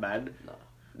 No. Method Man. No.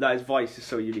 No, his voice is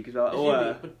so unique as well. It's Oh,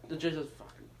 unique, but the Jizza's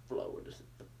fucking flowing. Just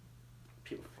the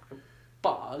pure fucking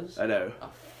bars I know.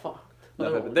 are fucked.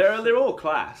 No, but they're all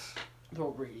class. They're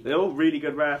all really They're all really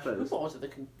good Who rappers. was it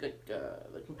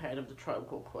that compared him to Tribe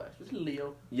Called Quest? Was it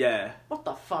Leo? Yeah. What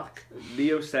the fuck?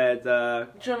 Leo said Do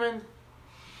you know what I mean?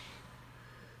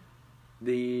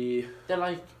 They're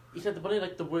like, he said they're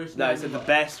like the worst. No, he said the member.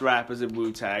 best rappers in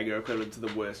Wu-Tang are equivalent to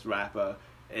the worst rapper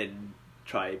in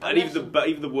Tribe. I And listen-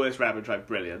 even the worst rapper in Tribe,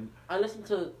 brilliant. I listened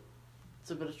to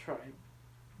a bit of Tribe.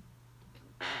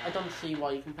 I don't see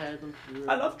why you compared them to.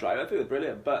 I love Tribe, I think they're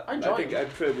brilliant, but I enjoy think them. I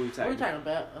prefer Wu-Tang. Wu-Tang are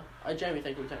better. I genuinely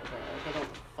think Wu-Tang are better. Like, I don't know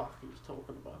what the fuck he was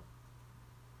talking about.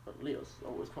 But Leo's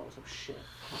always calling some shit.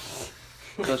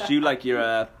 Because you like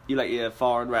your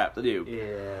foreign rap, don't you?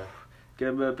 Yeah.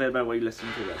 Give them a bit about what you listen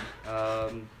to then. I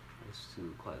listen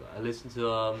to quite a lot. I listen to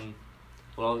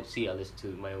I listen to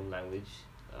my own language.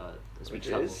 I speak Which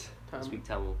Tamil. is? I speak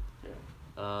Tamil.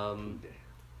 Yeah.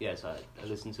 Yeah, so I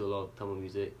listen to a lot of Tamil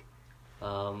music.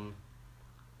 I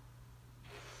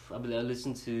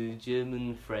listen to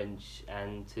German, French,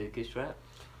 and Turkish rap.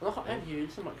 Well, I've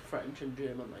heard some like French and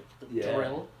German, like the Yeah.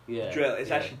 drill. Yeah. Drill, it's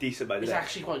yeah. actually decent by the It's way.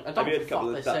 actually quite. I Have don't you know heard what a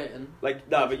couple the of fuck that? they're saying. Like,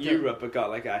 no, but Yeah. Europe have got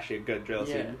like actually a good drill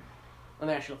Yeah. scene. And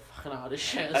they actually look fucking hard as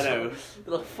shit. I know.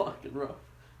 They look fucking rough.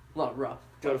 Not rough.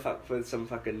 Don't fuck with some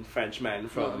fucking French men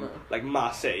from No. like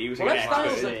Marseille using Well, an their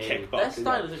expert style's in like- Their kickboxing.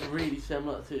 style is like really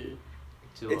similar to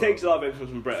It takes a lot of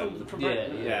influence from Britain. from Yeah,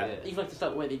 Britain. yeah. Even like the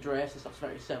style, the way they dress and stuff's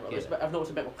very similar. Yeah. I've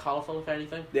noticed a bit more colourful, if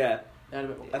anything. Yeah, They're a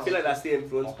bit more I feel like that's colourful. the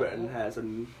influence Britain has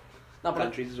on No, but like,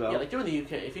 countries as well. yeah, like during the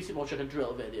UK, if you see watch like a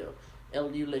drill video,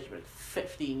 it'll you literally like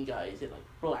 15 guys in like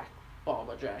black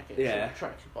bomber jackets, Yeah. and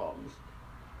tracksuit bottoms.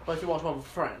 But if you watch one from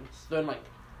France, they're in like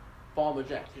bomber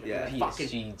jackets, Yeah. like, fucking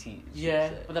PSG. yeah.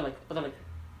 But then like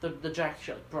the jackets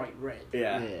are like bright red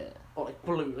Yeah. or like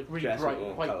blue, like really Dress bright,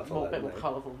 more quite colourful more, bit then, more like.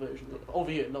 colourful versions.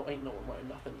 Over here, ain't no one wearing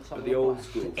nothing. It's But all the old black.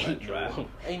 school French rap.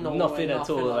 Ain't no one Nothing wearing at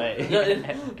all, nothing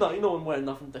like. no, ain't no one wearing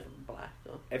nothing different than black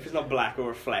though. If it's not black or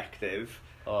reflective,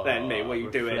 Oh, then mate, what are you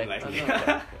doing? Like,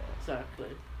 reflective. Exactly.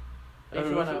 If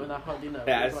you went out with that hoodie now,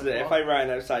 yeah, you'd it's, be like, if what? I ran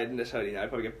outside in this hoodie now, I'd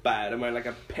probably get bad. I'm wearing like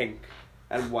a pink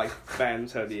and white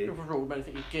Vans hoodie. If road man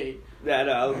think you're gay. Yeah,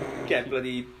 no, I'll get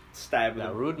bloody stabbed with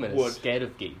Now, a Roadman wood. is scared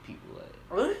of gay people. Like,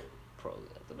 Really? probably,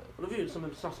 I don't know. What have you heard some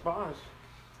of the sus bars?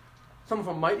 Some of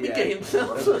them might be Yeah. gay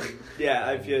themselves. Yeah,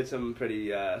 I've heard some pretty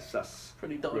sus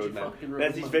Pretty dodgy roadmen. fucking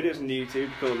There's these roadmen. videos on YouTube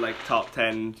called like top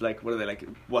 10, like what are they, like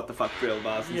what the fuck drill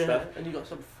bars and Yeah, stuff. and you got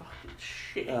some fucking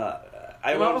shit. I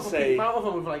The won't amount of say. the amount of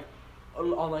them who've like,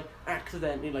 on like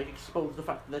accidentally like exposed the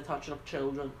fact that they're touching up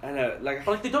children. I know, like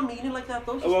But like they don't mean it like that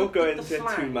though. It's I just won't the- go the into it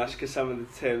slang. too much because some of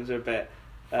the terms are a bit.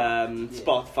 Yeah.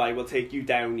 Spotify will take you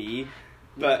downy,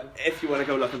 but if you want to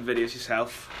go look at videos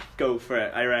yourself, go for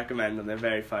it. I recommend them. They're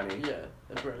very funny, Yeah,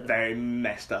 they're brilliant. very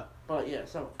messed up. But yeah,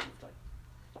 some of them like,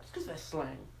 it's because they're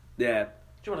slang. Yeah,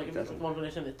 Do you want like if Definitely. one when they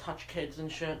say they touch kids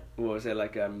and shit? what was it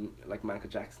like Michael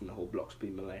Jackson, the whole block's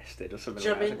been molested or something Do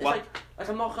you know like what I that. mean? It's like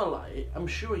I'm not gonna lie. I'm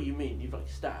sure you mean you've like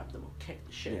stabbed them or kicked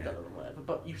the shit Yeah. out of them or whatever.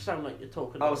 But you sound like you're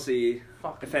talking about Obviously,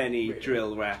 fucking if any rape.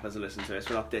 drill rappers are listening to this,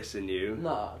 we're not dissing you.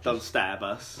 Nah, Don't just, stab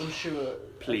us, I'm sure.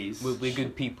 please. We're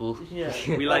good people. Yeah.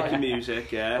 We like Like, your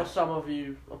music, yeah. But some of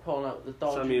you are pulling out the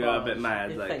dodgy Some of you are a bit bars,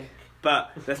 mad, you like. think.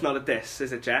 But that's not a diss,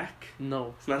 is it, Jack?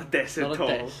 No, It's not a diss not at a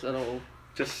all. diss at all.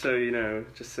 Just so you know,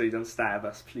 just so you don't stab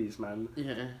us, please, man.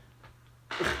 Yeah.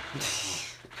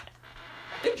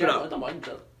 No. I don't mind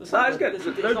that. It's No, not it's my- good. it's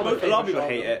A not lot my of people favourite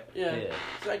hate genre. it. Yeah. Yeah.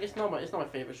 It's like it's not my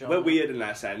favourite genre. We're weird in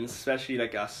that sense, especially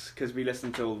like us, because we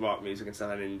listen to all rock music and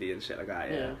stuff and indie and shit like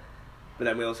that, yeah. Yeah. But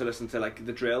then we also listen to like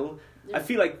the drill. Yeah. I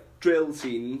feel like drill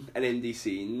scene and indie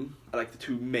scene are like the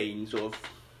two main sort of,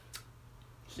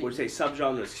 what do you say,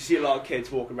 subgenres. You see a lot of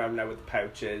kids walking around now with the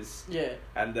pouches Yeah.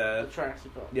 and The the tracks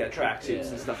you've got. tracksuits Yeah.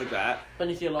 and stuff like that. Then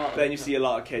you see a lot. But then you see a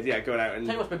lot of kids, going out Tell you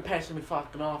and. what's been pissing me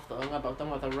fucking off though about them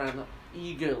with the random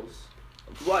e-girls.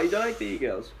 What, you don't like the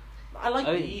e-girls? I like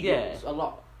I the mean, e-girls a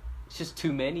lot, It's just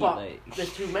too many. but like.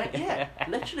 there's too many. Yeah,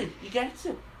 literally, you get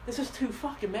it. There's just too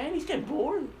fucking many. It's getting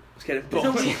boring. It's getting There's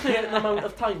only boring. a certain amount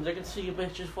of times I can see a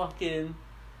bitch just fucking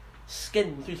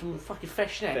skin through some fucking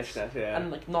fishnets. Fishnet, yeah.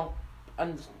 And like not,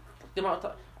 and the amount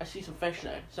of time I see some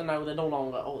fishnets, so now they're no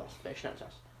longer, oh that's fishnets,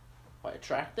 that's quite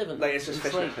attractive. And Like, it's just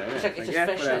fishnets now, It's yeah. like, it's just Yeah,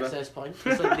 fishnets whatever. at this point.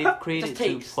 It's like they've It created just it to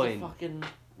a takes the point. fucking...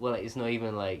 Well, like, it's not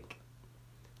even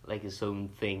like its own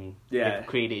thing. Yeah. They've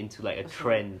created it into like a That's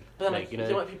trend. But then, like, you you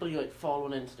know. like people you like follow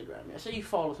on Instagram. Yeah, say you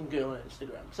follow some girl on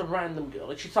Instagram, some random girl,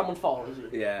 like someone follows you,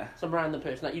 Yeah. some random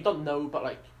person that you don't know, but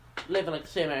like live in like the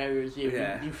same area as you.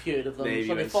 Yeah. You've heard of them, Maybe so you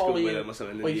they went to school follow with you. them or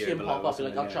something in Or the you see year them below pop or up, you're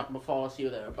like, something, I'll chuck them a follow, see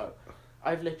what they're about.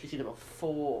 I've literally seen about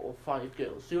 4 or 5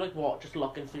 girls. So you like what? Just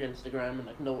looking through Instagram and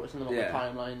like noticing them on Yeah. the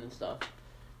timeline and stuff.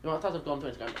 The amount of times I've gone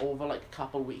to Instagram over like a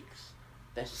couple of weeks,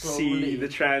 they're slowly. See the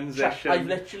transition. I've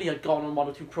literally like gone on 1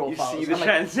 or 2 profiles. see the and, like,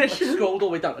 transition? Like, scrolled all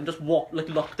the way down and just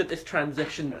looked at this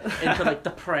transition into like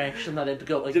depression that I'd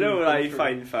go. Like, Do you know what I through.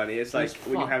 find funny? It's like It's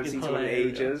when you haven't fucking seen someone in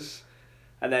hilarious. ages,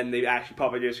 and then they actually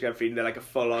pop on your Instagram feed and they're like a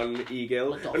full-on e-girl.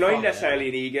 Like, oh, But not fuck, necessarily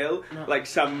an e-girl, No. like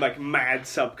some like mad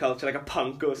subculture, like a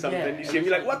punk or something. Yeah, You see them,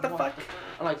 you're like, what the fuck?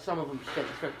 And like some of them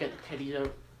just get the titties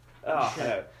out. Oh, Shit.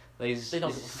 no. Like, it's They don't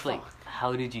give a just like, fuck.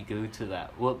 how did you go to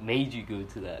that? What made you go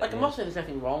to that? Like yeah? I'm not saying there's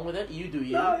anything wrong with it. You do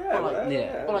you. No, yeah, but like, well,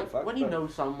 yeah. but like fuck, when you but know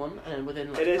someone and then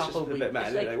within like it a is just couple a of weeks, bit mad.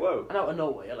 it's You're like, like, whoa. and out of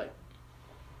nowhere, you're like,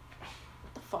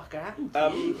 what the fuck happened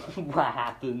to you? What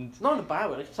happened? Not in a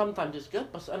bad way. Like sometimes it's good,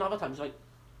 but and other times like,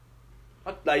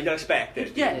 Like, you don't expect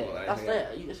it. yeah, do you? Like, that's yeah.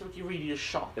 it. It's like you really just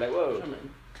shocked. You're like, Do you whoa. know what I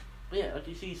mean? But yeah, like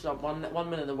you see one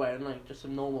minute they're wearing like just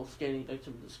some normal skinny, like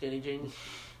some skinny jeans,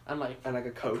 and like And like a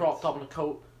a coat. crop top and a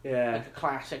coat, Yeah. like a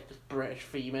classic just British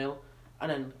female, and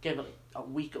then give it like a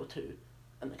week or two,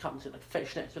 and they come to like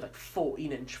fishnets with like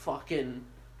 14-inch fucking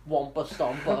Wampa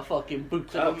Stomper fucking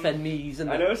boots up to their knees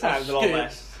and I know it sounds a lot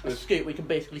less. A skirt we can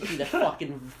basically see their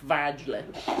fucking vag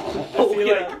lip. I feel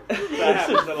like that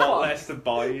happens a lot less to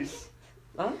boys.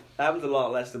 Huh? That happens a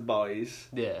lot less to boys.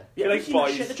 Yeah. Yeah, like have you seen the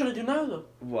boys- shit they're trying to do now though?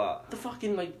 What? The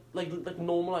fucking like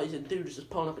normalising dudes just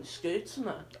pulling up in skirts and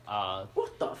that.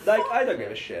 What the fuck? Like, I don't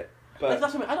give a shit. Like, But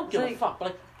that's what I mean. I don't give a like- fuck. But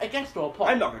like, I guess to a point.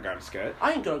 I'm not gonna go out in a skirt.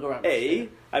 I ain't gonna go around. A,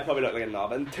 I probably look like a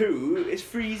knob, and two, it's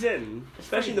freezing. It's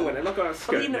Especially in the freezing. winter. I'm not going out in a But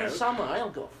skirt even in now. the summer, I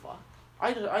don't give a fuck.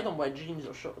 I don't wear jeans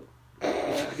or shorts.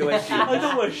 You wear jeans. I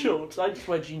don't wear shorts. I just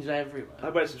wear jeans everywhere. I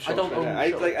wear some shorts. I don't own I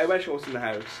shorts. like. I wear shorts in the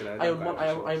house. You know. I don't own wear one.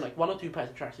 I shorts. own like 1 or 2 pairs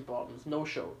of tracksuit bottoms, no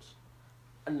shorts,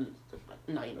 and like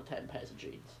 9 or 10 pairs of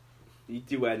jeans You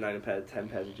do wear 10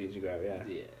 pairs of jeans. You go out, yeah.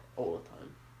 Yeah. all the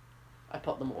time. I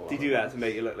put them all. Do you on. do that to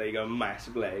make you look like you got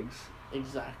massive legs?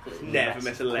 Exactly. Never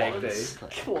miss a leg day. Quads.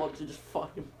 Quads are just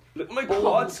fucking. Look at my Balls.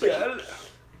 quads, girl.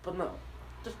 But no,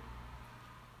 just.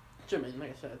 Do you know what I mean?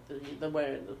 Like I said, they're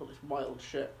wearing all this wild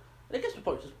shit. And I guess the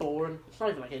point's just boring. It's not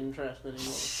even like interesting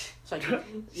anymore. It's like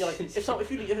you're like if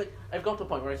I've got to a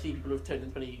point where I see people who've turned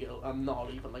into an e-girl, I'm not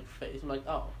even like phased. I'm like,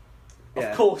 oh,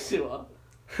 Yeah. of course you are.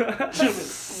 Do you know what I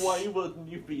mean? Why wouldn't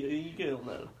you be an e-girl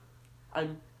now?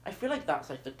 I feel like that's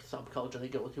like the subculture they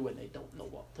go to when they don't know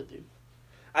what to do.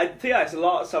 I think it's a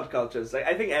lot of subcultures. Like,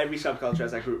 I think every subculture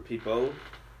has a group of people,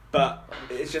 but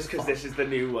it's just because this is the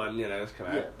new one, you know, it's come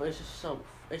out. Yeah, but it's just so.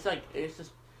 It's like it's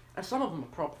just, and some of them are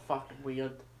proper fucking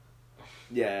weird.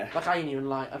 Yeah. Like I ain't even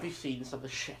like. Have you seen some of the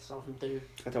shit some of them do?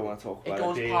 I don't want to talk It about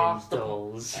goes it. past the.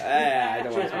 dolls. Yeah, I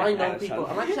don't want And to I talk know about it. people,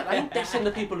 and like I said, I ain't dissing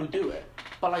the people who do it,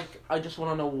 but like I just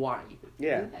want to know why.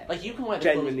 Yeah. Like you can wear the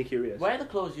Genuinely curious. clothes. Wear the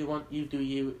clothes you want. You do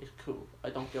you. It's cool. I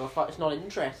don't give a fuck. It's not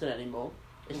interesting anymore.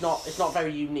 It's not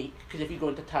very unique because if you go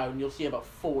into town, you'll see about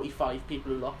 45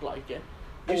 people who look like it.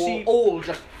 You see- all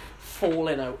just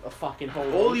falling out of fucking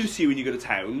holes. All you see when you go to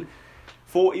town,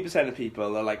 40% of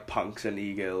people are like punks and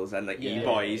e-girls and like Yeah,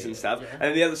 e-boys yeah, and stuff, yeah.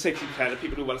 and the other 60% are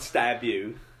people who want to stab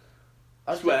you.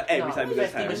 I swear, every time you go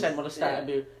to town. 50% want to stab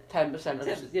you. 10% are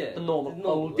just Yeah. the normal The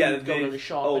normal- old Yeah, dudes going to the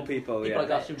shop. old and people, People yeah.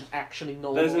 like us who just actually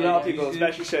normal. There's a lot of guys. people,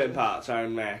 especially certain parts, are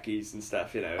in Mackies and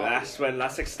stuff, you know. Oh, That's yeah.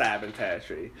 that's like stabbing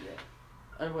territory. Yeah.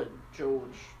 And when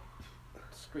George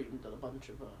screamed at a bunch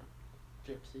of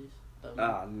gypsies.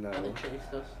 Ah, no. And they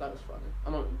chased us. That was funny.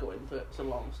 I'm not going to go into it. It's a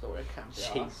long story. I can't be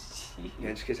arsed. Yeah,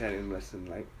 just in case anyone listen,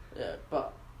 like. Yeah,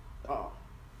 but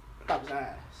that was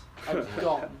ass. I was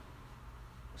gone.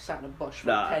 Sat in a bush for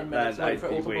Nah, 10 minutes, man, waiting for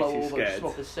it all I'd to be blow way too over, scared.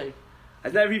 smoke a cig.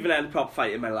 I've never even had a proper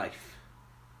fight in my life.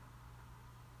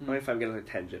 Mm. What if I'm getting like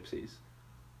 10 gypsies?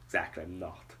 Exactly, I'm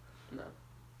not. No.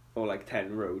 Or like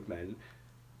 10 roadmen.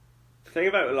 The thing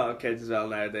about a lot of kids as well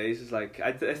nowadays is like,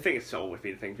 I think it's always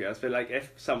been a thing for us, but like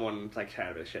if someone's like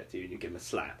trying a bit of shit to you and you give them a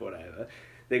slap or whatever,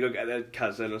 they go get their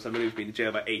cousin or someone who's been to jail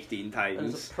about 18 And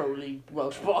times. it's a pro league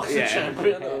Welsh boxing Yeah.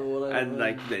 champion or whatever. And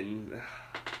like then,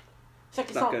 it's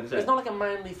like not good, is it's it? not like a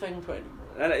manly thing for anymore.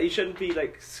 and you shouldn't be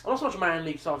like. Well, not so much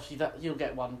manly because obviously that you'll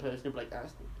get one person who'll be like,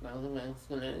 that's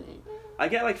masculinity. I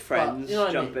get like friends you know what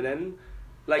I jumping in,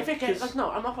 like If it gets, 'cause like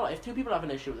no, I'm not gonna lie. If two people have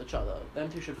an issue with each other, them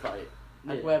two should fight.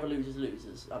 And Yeah. whoever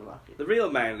loses, unlucky. the real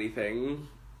manly thing,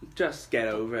 just get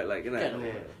over it, like you know. Get over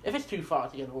Yeah. it. If it's too far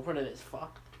to get over, then it's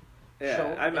fucked. Yeah,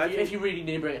 Sure. I If you really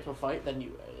need to bring it to a fight, then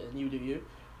you do you.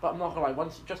 But I'm not gonna lie.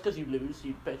 Just because you lose,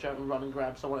 you bitch out and run and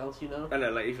grab someone else. You know. I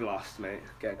know, like you've lost, mate.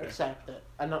 Get it. Accept it.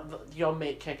 And your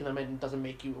mate kicking them in doesn't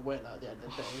make you a winner at the end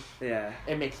of the day. Yeah.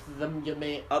 It makes them your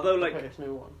mate. Although, the like, person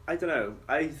who won. I don't know.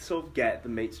 I sort of get the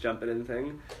mates jumping in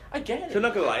thing. I get it. So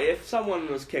not gonna lie, if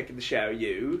someone was kicking the shit out of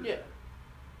you, Yeah.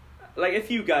 like if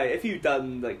you'd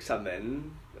done like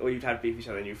something, or you'd had beef with each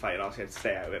other and you fight, obviously I'd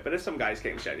stay out of it. But if some guy's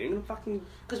kicking the shit out of you, you're gonna fucking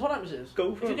Because what happens is,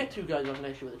 Go for if you it. get two guys with an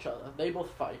issue with each other, they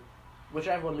both fight.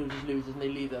 Whichever one loses, and they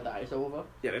leave their dice over.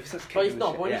 yeah. If it's just But kicking it's the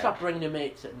not. shit, When you yeah. start bringing your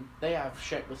mates in, they have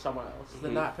shit with someone else.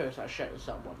 Then Mhm. that person has shit with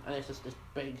someone, and it's just this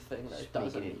big thing that it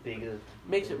doesn't. Making it bigger.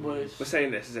 Makes it worse. We're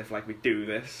saying this as if like we do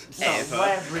this. No, ever.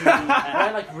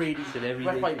 we're like really. It's an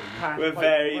everyday We're quite thing. We're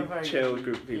very chilled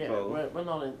group of Yeah, people. we're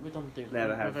not in. We don't do. Never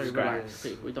We're have very scraps. relaxed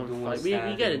people. We don't Don't fight. We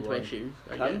stab get into anyone. issues.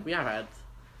 I Huh? guess. We have had,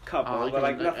 Couple, like, but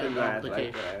like a- nothing a mad. Like,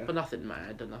 complication. yeah. but nothing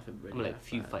mad and nothing really. Like a that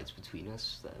few bad. fights between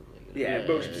us. That, like, Yeah, Yeah,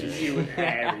 most between you and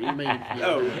Harry. Maybe, yeah,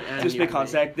 Oh, and just you for and me.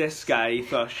 context, this guy,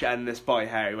 Thush, and this boy,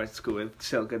 Harry, went to school with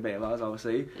still good mate of ours,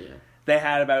 obviously. Yeah. They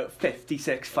had about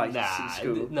 56 fights in Nah,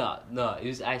 school. no, it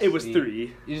was actually. It was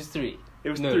 3. It was 3. It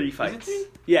was No, 3 was it fights. 3?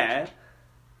 Yeah.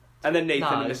 And then Nathan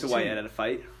Nah, and it was Mr. 2. Whitehead had a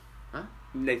fight. Huh?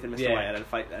 Nathan and Mr. Yeah. Whitehead had a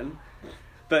fight then.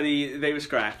 But they were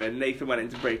scrapping. Nathan went in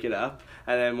to break it up,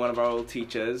 and then one of our old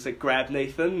teachers like, grabbed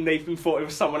Nathan. Nathan thought it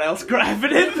was someone else grabbing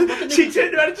him. She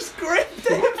turned around and just gripped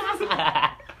him.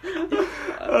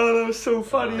 Oh, that was so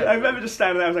funny. I remember just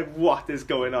standing there, I was like, what is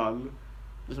going on?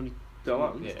 There's only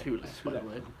Don't Yeah. two left, by the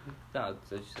way. No,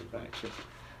 that's just Right, shit.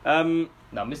 no,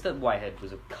 Mr. Whitehead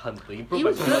was a cunt, but he broke He my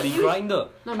was bloody good, he was- grinder.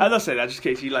 No, I'll not say that just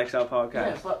in case he likes our podcast.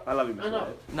 Yeah, but- I love you, I Mr. know.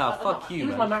 White. Nah, fuck He you,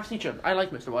 was my man. maths teacher. I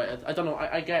like Mr. Whitehead. I don't know.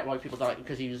 I get why people don't like him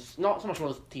because he was not so much one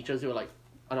of those teachers who are like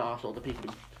an arsehole to people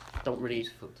who don't really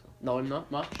know him that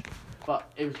much.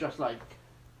 But it was just like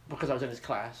because I was in his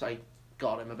class, I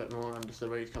got him a bit more and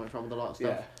understood where he's coming from with a lot of stuff.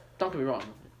 Yeah. Don't get me wrong.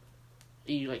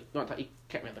 He he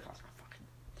kept me in the class fucking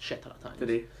shit ton of times. Did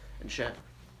he? And shit.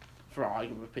 For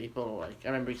arguing with people, like I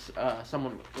remember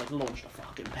someone like launched a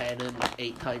fucking pen in like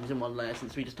 8 times in one lesson,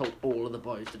 so we just told all of the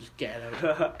boys to just get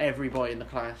out, every boy in the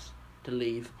class to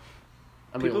leave.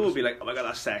 And People we all will be like, oh my god,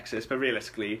 that's sexist, but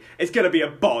realistically, it's gonna be a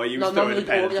boy who's no, throwing a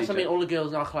pen at yes, I mean teacher. all the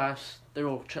girls in our class. They're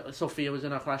all Sophia was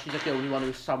in our class. She's like the only one who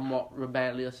was somewhat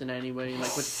rebellious in any way,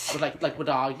 like would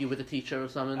argue with the teacher or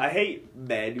something. I hate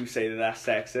men who say that that's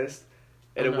sexist,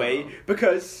 in I a know. way,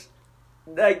 because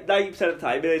like 90% of the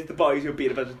time it is the boys who are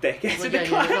being a bunch of dickheads Well, in the yeah,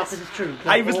 class. no, 'cause it's true. 'Cause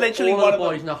I was literally all one of of the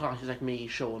them. boys in our class is like me,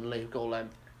 Sean, Luke, all them.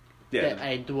 Yeah,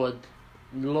 Edward,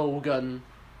 Logan,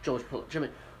 George. Do you know what I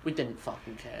mean? We didn't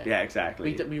fucking care. yeah,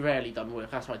 exactly. We rarely done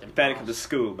work. That's why I didn't. Better pass. come to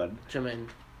school, man. Do you know what I mean?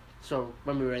 So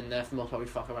when we were in there, for the most part, we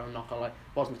fuck around, not gonna lie.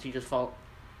 Wasn't the teacher's fault.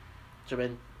 Do you know what I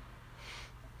mean?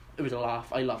 It was a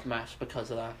laugh. I loved maths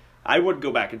because of that. I wouldn't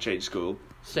go back and change school.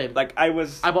 Same. Like, I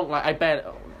was I won't like. I bet.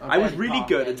 I was really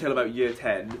good until about year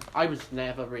 10. I was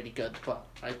never really good, but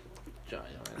I.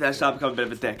 Then I started becoming a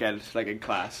bit of a dickhead, like in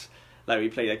class. Like, we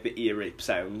play like the ear rape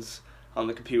sounds on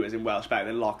the computers in Welsh back, and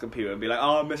then lock the computer and be like,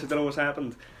 oh, miss, I don't know what's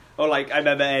happened. Or like, I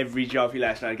remember every geography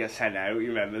lesson I'd get sent out, you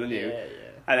remember, didn't you? Yeah.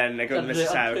 And then I go to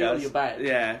Mrs. I'd clear Saraga's. your bag.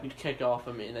 Yeah. You'd kick off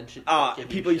at me and then she'd Ah, give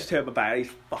you people used to shit. turn my back, they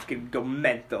fucking go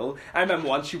mental. I remember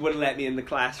once she wouldn't let me in the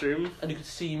classroom. And you could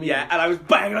see me. Yeah, and I was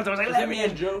banging on the door, I was like, Was let it me me in.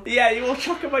 and Joe? Yeah, you all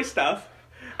chucking my stuff.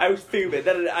 I was fuming.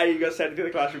 Then I got sent to the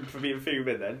classroom for being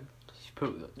fuming then.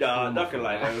 No, not gonna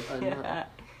lie, no. And,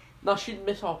 no,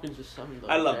 Miss Hawkins was something though.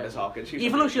 I love yeah. Miss Hawkins. She's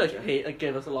Even a though she like teacher.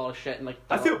 gave us a lot of shit and like.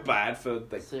 I feel bad for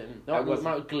like, Certain, I the wasn't-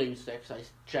 amount of glue sticks I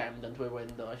jammed into a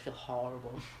window, I feel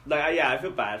horrible. yeah, I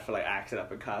feel bad for like acting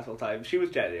up in class all the time. She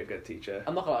was generally a good teacher.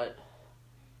 I'm not gonna lie.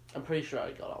 I'm pretty sure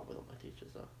I got on with all my teachers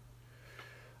though.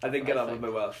 I didn't get I on with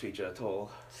think- my Welsh teacher at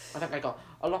all. I think I got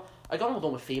a lot. I got on with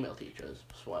all my female teachers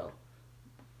as well.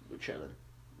 We were chilling.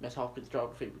 Miss Hopkins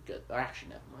geography was good. Actually,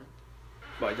 never mind.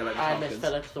 Why do you like I Miss Miss Hopkins?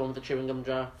 Phillips, the one with the chewing gum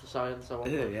jar for science. I want.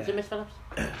 Yeah. Is it Miss Phillips?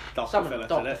 Dr. Someone- Phillips,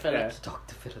 Dr. innit? Phillips.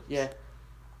 Dr. Phillips. Yeah.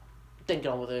 Didn't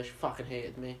get on with her. She fucking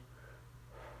hated me.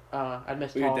 I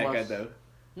missed Yeah. Were you a Thomas. dickhead though?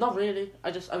 Not really. I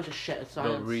was just shit at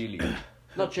science. Not really.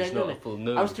 Not She's genuinely. not a full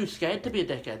nerd. I was too scared to be a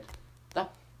dickhead.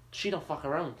 She don't fuck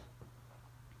around.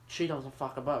 She doesn't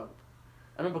fuck about.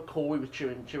 I remember Corey was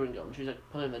chewing gum. She was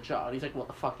like, put it in the jar. And he's like, what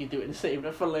the fuck are you doing? Saving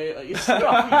it for later. You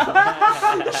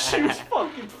She was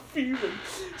fucking fuming.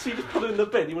 So he just put it in the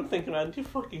bin. He went thinking around your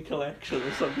fucking collection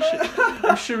or some shit.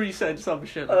 I'm sure he said some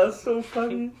shit. That's so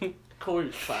funny. Corey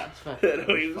was class. No,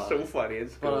 he was so funny in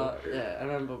school. But yeah, I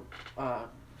remember.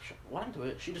 What happened to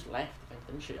her? She just left, I think,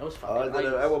 didn't she? I was fucking. Oh, I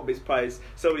don't know. I won't be surprised.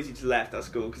 So many teachers left our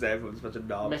school because everyone's a bunch of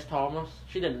knobs. Miss Thomas.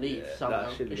 She didn't leave. Yeah, somehow.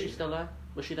 no, she didn't Is she leave. still there?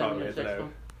 Was she there Probably, when you were I don't sixth know.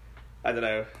 one? I don't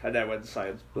know. I never went to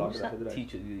science Who long was enough. that Did I?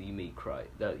 teacher that you made cry?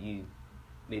 That you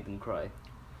made them cry?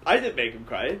 I didn't make him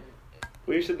cry.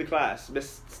 We was in the class,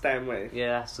 Miss Stanway.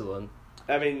 Yeah, that's the one.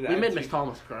 I mean, We made Miss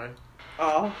Thomas cry.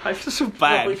 Oh, I feel so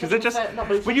bad No, but because it's it just no,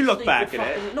 but it's when you look stupid back at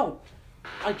it. fucking- No,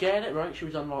 I get it, right? She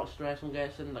was under a lot of stress, I'm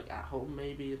guessing, like at home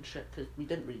maybe and shit, because we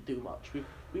didn't really do much. We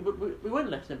weren't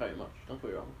listening very much, don't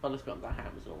get me wrong. But let's be honest, our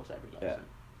hammers in almost every lesson. Yeah.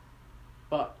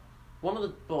 But one of the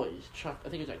boys, Chuck, I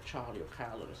think it was like Charlie or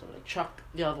Callan or something, like Chuck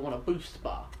the other one a boost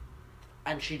bar,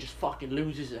 and she just fucking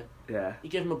loses it. Yeah. You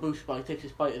give him a boost bar, he takes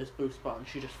his bite of this boost bar, and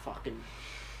she just fucking.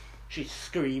 She's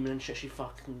screaming and shit, she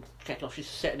fucking kicked off, she's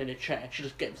sitting in a chair, she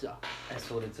just gives up. That's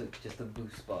what it took, just a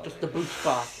boost bar. Just the boost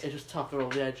bar, it just took her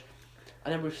over the edge.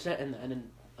 And then we're sitting there, and then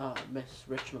Miss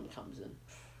Richmond comes in.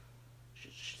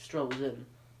 She strolls in,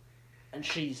 and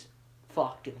she's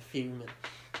fucking fuming.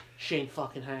 She ain't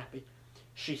fucking happy.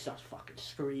 She starts fucking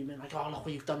screaming, like, oh, look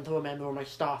what you've done to a member of my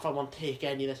staff. I won't take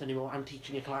any of this anymore. I'm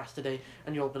teaching your class today,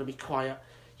 and you're going to be quiet.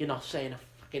 You're not saying a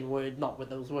fucking word, not with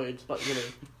those words, but, you know,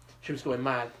 she was going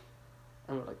mad.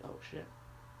 And we're like, oh, shit.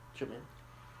 Do you know what I mean?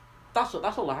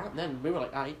 That's all that happened then. We were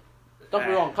like, aye. Don't get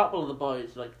me wrong, a couple of the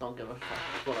boys, like, don't give a fuck,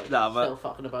 but, like, No, but still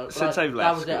fucking about. But since I've that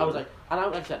left was it. I school- was like, and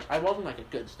like I said, I wasn't, like, a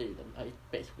good student. I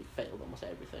basically failed almost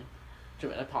everything. Do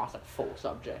you know what I mean? I passed, like, 4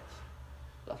 subjects.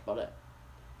 That's about it.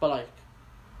 But, like,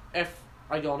 if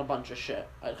I go on a bunch of shit,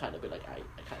 I'd kind of be like, I can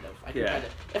Yeah. kind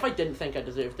of, if I didn't think I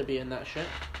deserved to be in that shit,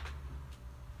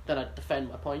 then I'd defend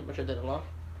my point, which I did a lot.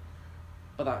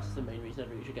 But that's the main reason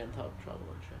I usually get into trouble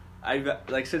and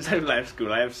shit. Since I've left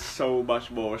school, I have so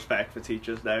much more respect for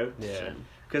teachers now. Yeah.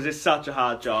 Because it's such a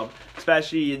hard job,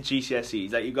 especially in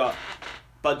GCSEs. Like, you've got a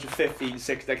bunch of 15,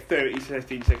 16, like 30,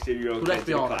 15, 16-year-old Let's kids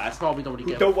be in the honest, class probably don't really who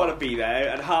give don't a want to fuck. be there,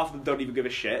 and half of them don't even give a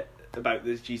shit about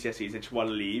this GCSEs. They just want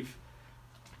to leave.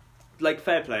 Like,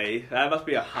 fair play. That must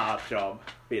be a hard job,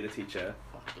 being a teacher.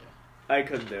 Fuck yeah. I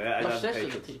couldn't do it. I My don't have sister's a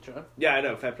patience. teacher, Yeah, I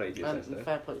know. Fair play to your and sister.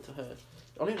 fair play to her.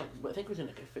 Only like, I think it was in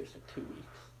like her first like 2 weeks.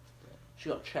 She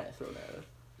got a chair thrown at her.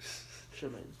 She I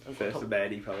mean, and got First told- of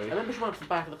many, I probably. remember she went to the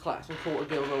back of the class and caught a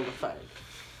girl roll a fag.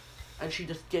 And she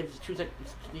just gives, she was like,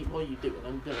 what are you doing?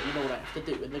 I'm gonna, you know what I have to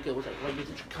do. And the girl was like, what are you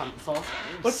such a cunt for?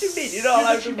 What do you mean? You're not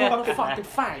allowed She to brought a fucking...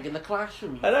 fucking fag in the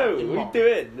classroom. You Hello, fucking what are mom. you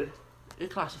doing? Your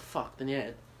class are fucked in the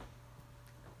head.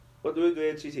 What do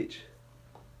you teach?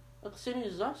 Like the same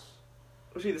as us.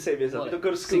 Was she the same as us? What, We don't go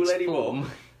to school sixth anymore.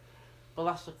 form? Well,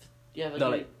 that's like, yeah, like, No,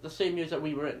 like- the same years that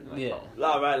we were in. Like, Yeah. oh.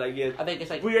 Oh, right, like, yeah. I think it's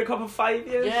like, Were you a couple of 5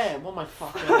 years? yeah, what am I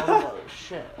fucking on about?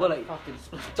 Shit. Well, I like, fucking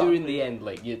During the end,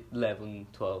 like, you're 11,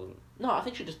 12. No, I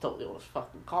think she just thought it was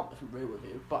fucking competent real with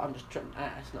you, but I'm just trying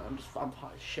ass now. I'm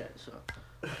high as shit, so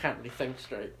I can't really think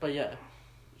straight. But yeah,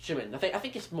 she I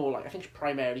think it's more like, I think she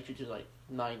primarily teaches like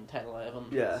 9, 10, 11,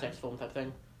 Yeah. 6th form type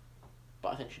thing.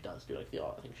 But I think she does do like the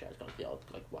odd. I think she has got like the odd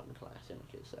like one class in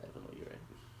like year 7 or year 8.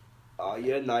 Oh,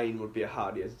 year 9 would be a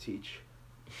hard year to teach.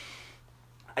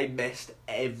 I missed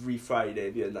every Friday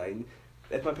of year 9.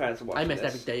 If my parents are watching I missed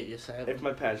this, every day at year 7. If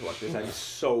my parents are watching this, I'm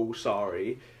so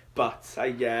sorry. But I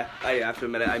have to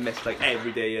admit it, I missed like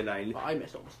every day year 9. But I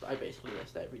basically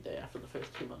missed every day after the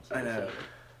first 2 months. Of I year know. 7.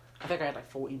 I think I had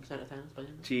like 14% attendance by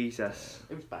then. Jesus.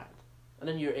 It was bad. And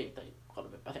then year 8, I got a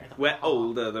bit. I think I got We're half.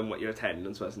 older than what your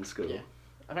attendance was in school. Yeah.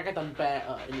 I think I done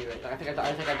better in year 8. Like, I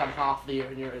think I done half the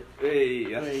year in year 8. Hey,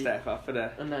 that's a Hey. step up for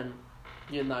that. And then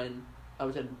year 9, I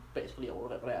was in basically all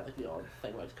of it, but I had like the odd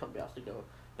thing where I just couldn't be asked to go.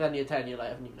 But then year 10, year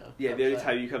 11, you know. Yeah, I the only was,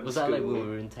 time you come Was to that school. like when we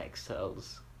were in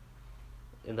textiles?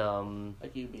 And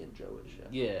like you, me, and Joe and shit.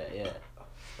 yeah.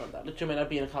 Like that. Literally, I mean, I'd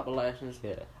be in a couple of lessons.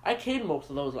 Yeah. I came most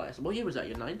of those lessons. What year was that?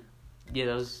 Year 9? Yeah,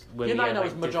 that was when Year we 9 had, I like,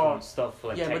 was different majority- stuff for,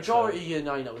 like, yeah, textiles. majority of year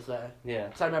 9 I was there.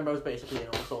 Yeah. So I remember I was basically in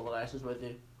almost all the lessons with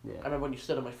you. Yeah. I remember when you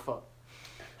stood on my foot.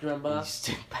 Do you remember You that?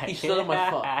 stood back. He stood on my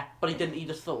foot, but he didn't. He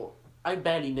just thought. I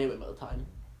barely knew him at the time.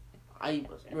 We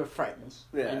were friends.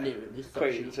 Yeah. I knew him. He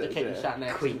thought she was the kid who Acquaintances, sat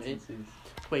next to me. Acquaintances.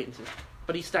 Acquaintances.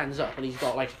 But he stands up and he's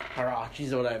got like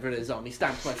Harachis or whatever it is on. He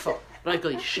stamps my foot. But I've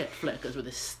got these shit flickers with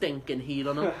this stinking heel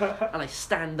on them. And I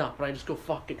stand up and I just go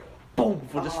fucking boom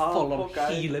for just Oh, full on poor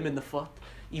guy. heel him in the foot.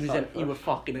 He was Sorry, he was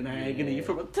fucking in agony Yeah.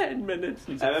 for about 10 minutes.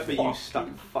 He's I like, remember you "Fuck stuck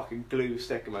a fucking glue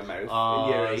stick in my mouth in Oh,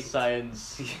 year 8.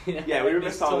 science. Yeah, we were in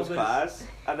Miss Thomas' Thomas. class,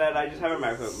 and then I just have her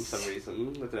mouth open for some reason.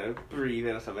 I don't know,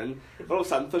 breathing or something. All of a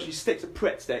sudden, so she sticks a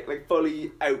Pritt stick, like,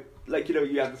 fully out. Like, you know,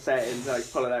 you have the setting to,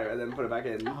 like, pull it out and then put it back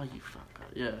in. Oh, you fucker.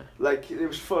 Yeah. Like, it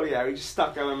was fully out. He just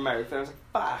stuck it in my mouth, and I was like,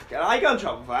 fuck. And I got in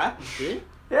trouble for that. See?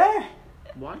 Yeah.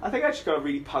 Why? I think I just got a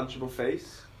really punchable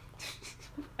face.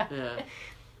 Yeah.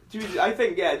 I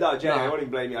think, yeah, no, Jenny, No. I won't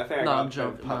even blame you. I think I No, got I'm a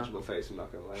joking, no. punchable face, I'm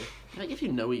not gonna lie. Like, if you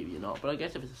know Evie, you're not. But I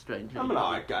guess if it's a stranger. I'm you an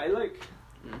probably- art guy, like.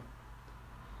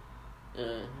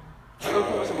 Yeah. I don't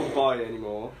call myself a boy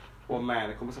anymore. Or man,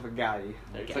 I call myself a guy.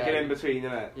 It's like an in between,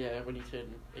 isn't it? Yeah, when you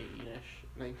turn 18-ish,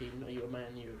 19, are you a man?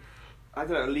 I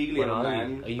don't know, legally I'm Well, a are you?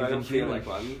 man, Are you but I don't even feel human? like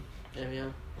one. Yeah.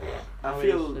 I Are we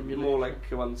feel a simulation? more like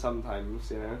one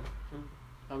sometimes, you know.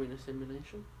 Are we in a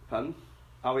simulation? Fun?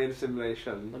 Are we in a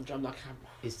simulation? I'm not.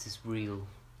 Is this real?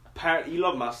 Apparently,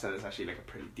 Elon Musk said it's actually like a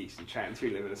pretty decent chance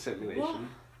we live in a simulation. What?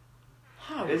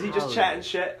 How? Is he just How? chatting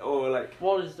shit, or like,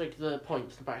 What is like the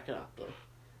points to back it up though?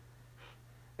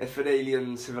 if an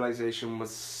alien civilization was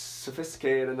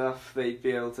sophisticated enough, they'd be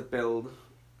able to build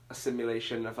a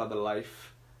simulation of other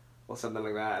life, or something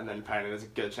like that, and then apparently there's a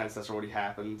good chance that's already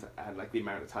happened, and like the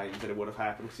amount of times that it would have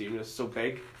happened, because the universe is so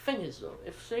big. Thing is though,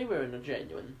 if say we're in a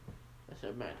genuine, that's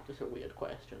a weird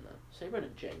question though. Say we're in a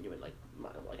genuine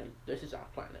this is our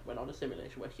planet. We're not a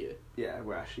simulation. We're here, Yeah,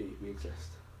 we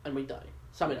exist. and we die.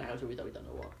 Some in a house, or we die. We don't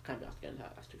know what. Can't be asked again.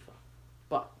 That's too far.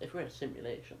 But if we're in a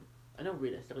simulation, I know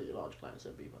realistically the large planets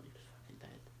would be just fucking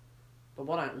dead. But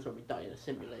what happens when we die in a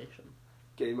simulation?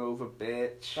 Game over,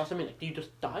 bitch. That's what I mean. Like, do you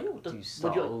just die, or Do you would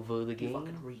start you, over the you game?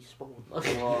 fucking respawn? Wow,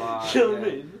 Do you know what I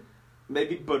yeah. mean?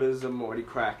 Maybe Buddhism already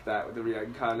cracked that with the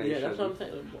reincarnation. Yeah, that's what I'm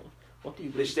thinking. What do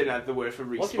you? They just didn't have the word for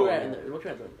respawn. What do you reckon? What do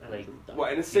you reckon? Like, actually die?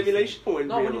 What, in a simulation or in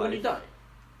No, real when life? you die.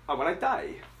 Oh, when I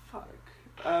die? Fuck.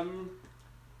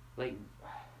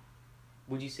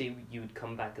 would you say you would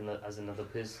come back as another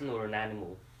person or an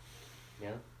animal?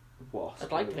 Yeah. What?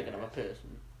 I'd like to think another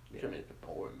person. Yeah. It's a bit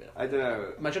boring, but I don't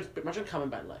know. imagine coming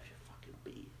back in life, you fucking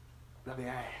bee. That'd be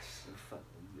ass.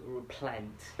 Or a plant.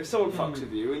 If someone fucks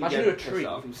with you and you Imagine get you're a pissed tree.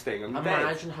 off and sting them,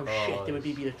 Imagine how Oh, shit it would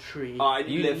be being a tree. Oh,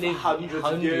 you live for hundreds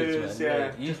of years, man. yeah.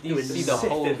 Like, you Doing see the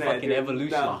whole sitting there fucking doing evolution.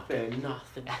 nothing.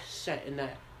 Nothing. Sitting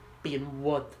there, being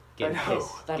wood. Getting I know.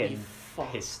 pissed, That'd be getting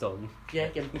fucked. pissed on. Yeah,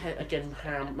 getting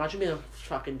ham. Imagine being a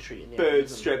fucking tree in the Bird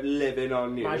Amazon. strip living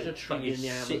on you. Imagine a tree Fucking in the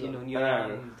sitting Amazon. on your I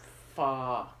know. hand.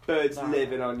 Fuck. Birds that.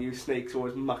 living on you, snakes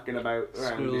always mucking about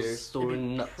around you. Squirrels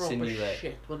storing nuts in proper you. Like.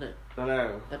 shit, wouldn't it? I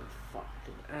know. That'd be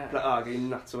fucking ass. Like, oh, get your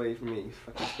nuts away from me,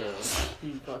 fucking squirrel.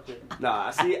 You fucking... Nah,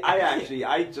 see, I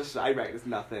reckon it's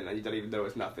nothing, and you don't even know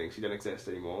it's nothing, she don't exist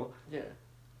anymore. Yeah.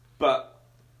 But,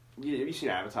 you've seen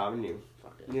Avatar, haven't you?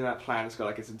 Fuck it. You know that planet's got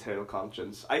like its internal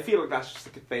conscience. I feel like that's just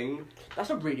like a thing. That's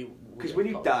a really 'Cause weird when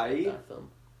you concept, die- that film.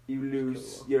 You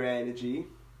lose Cool. your energy,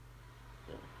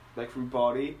 Yeah. like from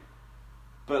body,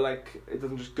 but like it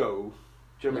doesn't just go.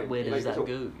 Do you know what I mean? Where does Like, that so-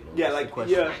 go? You know, Yeah, that's the like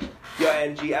question. your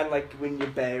energy, and like when you're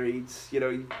buried, you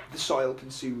know, the soil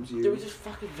consumes you. There was this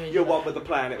fucking video. You're one with the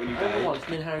planet when you I remember die. once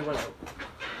me and Harry went out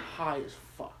high as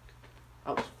fuck.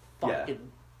 I was Yeah.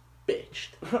 fucking bitched,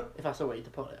 if that's the way to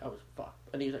put it. I was fucked.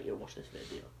 And he was like, yo, watch this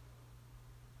video.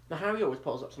 Now Harry always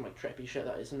pulls up some like trippy shit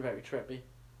that isn't very trippy.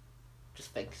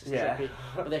 Just thinks it's Yeah. trippy.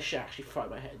 But this shit actually fried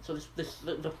my head. So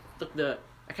the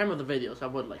I can't remember the videos, I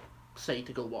would like say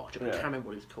to go watch it, but I Yeah. can't remember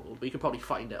what it was called. But you could probably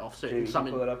find it off Jamie, certain can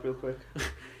something. you pull it up real quick.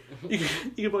 You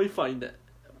can probably find it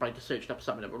by just searching up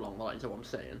something along the lines of what I'm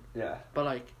saying. Yeah. But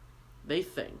like, they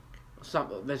think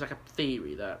there's like a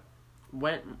theory that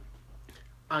when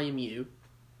I am you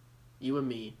and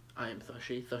me, I am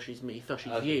Thushy, Thushy's me,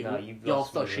 Thushy's Okay, you, no, you've you're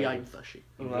lost me Thushy, already. I'm Thushy.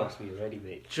 You've Well. lost me already,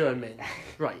 mate. Do you know what I mean?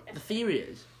 Right. The theory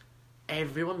is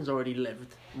everyone's already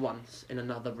lived once in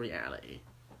another reality,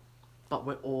 but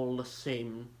we're all the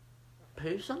same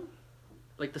person,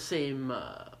 like the same.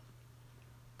 What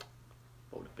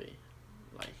would it be?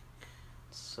 Like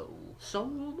So, soul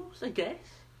almost, I guess.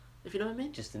 If you know what I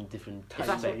mean. just in different Tiny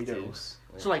perspectives.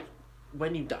 So like,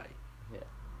 when you die, Yeah.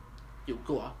 you'll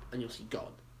go up and you'll see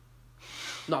God.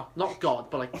 No, not God,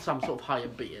 but like some sort of higher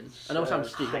being. I know it sounds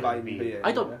stupid. Divine being,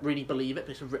 I don't yeah. really believe it,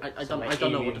 but it's I Some, don't like, know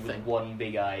what alien to with think. one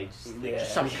big eye, just Yeah.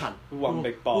 Just some cunt. One Who'll-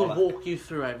 big who'll bollock. walk you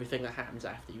through everything that happens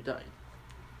after you die.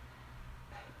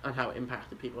 And how it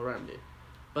impacted people around you.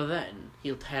 But then,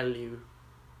 he'll tell you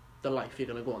the life you're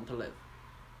going to go on to live.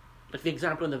 Like the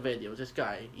example in the video is this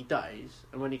guy, he dies,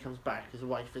 and when he comes back, his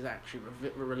wife is actually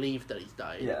relieved that he's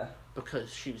died. Yeah.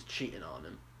 Because she was cheating on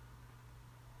him.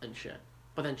 And shit.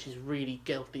 But then she's really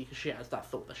guilty because she has that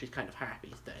thought that she's kind of happy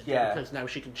he's dead. Yeah. Because now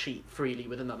she can cheat freely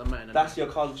with another man. And That's your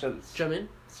conscience. Do you know what I mean?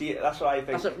 See, that's what I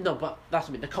think. No, but that's what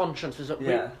I mean. The conscience is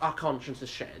Yeah. our conscience is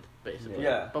shed, basically.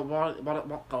 Yeah. But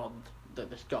what God,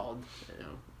 this God, you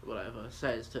know, whatever,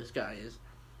 says to this guy is,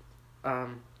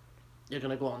 you're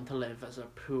gonna go on to live as a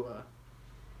poor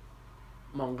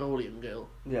Mongolian girl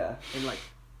Yeah. in like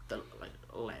the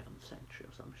 11th century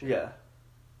or some shit. Yeah.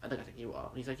 I think you are.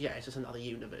 And he's like, yeah, it's just another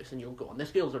universe, and you'll go on.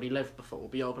 This girl's already lived before,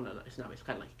 but you're gonna. It's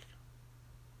kind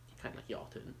of like your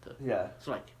turn to. Yeah.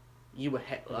 So like, you were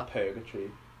Hitler. Purgatory.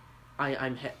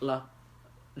 I'm Hitler.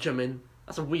 Do you know what I mean?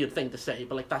 That's a weird thing to say,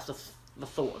 but like that's the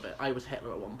thought of it. I was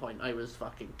Hitler at one point. I was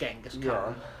fucking Genghis Khan.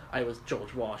 Yeah. I was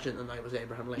George Washington. I was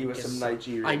Abraham Lincoln. You were some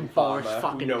Nigerian I'm farmer Boris who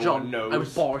fucking no Johnson. one knows. I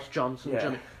was Boris Johnson. Yeah. Do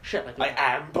you know what I mean? Shit like I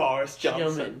that. am Boris Do you know what I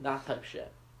Johnson. mean? That type of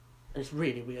shit. And it's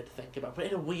really weird to think about, but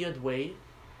in a weird way,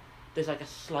 there's like a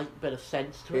slight bit of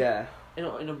sense to it. Yeah. In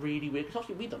a really weird. Because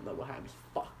obviously we don't know what happens.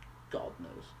 Fuck, God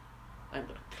knows. I haven't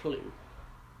got a clue.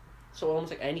 So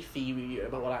almost like any theory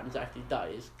about what happens after you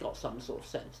die has got some sort of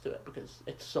sense to it because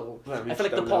it's so. Well, we I feel like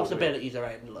just the don't know, possibilities are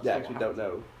endless. Yeah, actually don't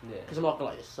know. Yeah. Because I'm not gonna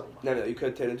lie, there's so much. No, you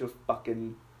could turn into a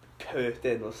fucking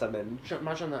curtain or something.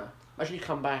 Imagine that. Imagine you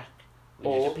come back,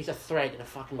 Or just a piece of thread in a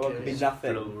fucking or it could be curtain.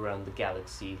 nothing. float around the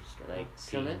galaxy, like Do you know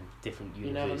seeing what I mean? different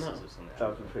You never universes know. or something. That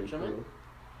would be pretty Do you know what I cool.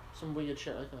 Some weird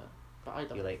shit like that. But I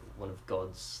don't You're like one of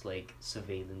God's like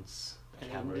surveillance An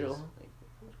cameras. angel. Like,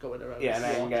 going around. Yeah, an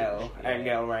watching Angel. shit. Yeah.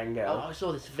 Angel, Oh, Rangel. I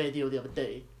saw this video the other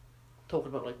day talking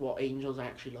about like what angels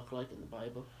actually look like in the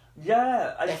Bible.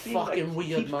 Yeah, I They're see fucking like,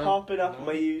 weird, keeps man. popping up on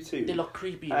my YouTube. They look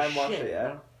creepy I as watched shit. it, yeah.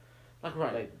 Man. Like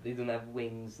right. like they don't have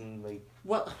wings and like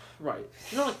Well, right.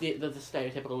 You know, like the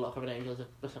stereotypical look of an angel is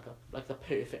just like a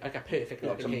perfect like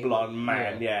looking some angel. blonde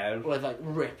man, yeah. With like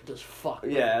ripped as fuck.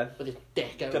 Yeah. With his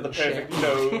dick out. Got the and shit. perfect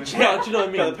nose. Yeah, do you know what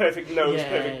I mean? Got the perfect nose, Yeah,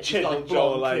 perfect he's chin got and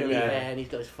blonde jawline, curly hair, yeah. and he's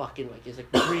got his fucking like his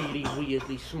like really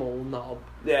weirdly small knob,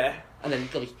 Yeah. and then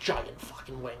he's got his giant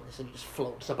fucking wings, and he just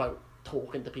floats about.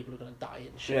 talking to people who are gonna die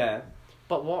and shit. Yeah.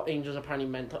 But what angels apparently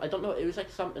meant, I don't know, it was like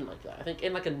something like that. I think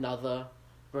in like another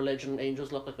religion,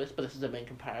 angels look like this, but this is the main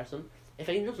comparison. If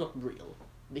angels look real,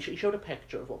 he showed a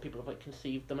picture of what people have like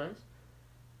conceived them as,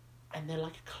 and they're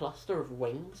like a cluster of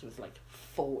wings with like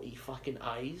 40 fucking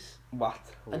eyes, What?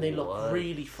 and they look What?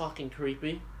 really fucking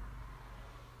creepy.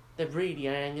 They're really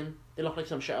hanging. They look like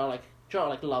some shit out of, like, do you know,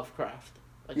 like Lovecraft.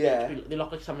 Like, Yeah. they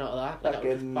look like something out of that.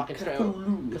 Like fucking straight out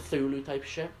Cthulhu type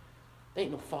shit. They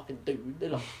ain't no fucking dude. They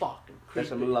look fucking There's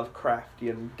creepy. some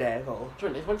Lovecraftian devil. Do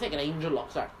you know, if when you think an angel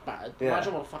looks that bad, Yeah.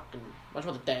 imagine what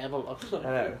the devil looks like. I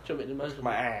know. Do you know what I mean? Imagine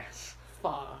My ass.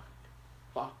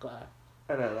 Fuck that.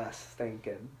 I know, that's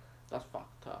stinking. That's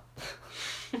fucked up.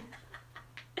 I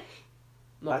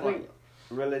Not think like,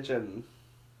 religion.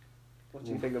 What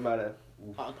do you think about it?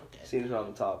 I don't get it. Seems we're on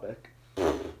the topic.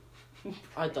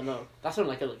 I don't know. That's not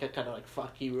like a kind of like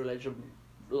fuck you religion,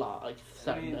 like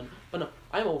sound. mean- But no,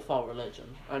 I'm all for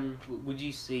religion. Would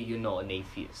you say you're not an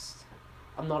atheist?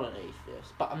 I'm not an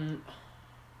atheist, but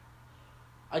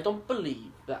I don't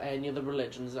believe that any of the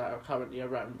religions that are currently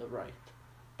around are right.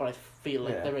 But I feel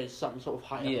like Yeah. there is some sort of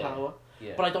higher Yeah. power.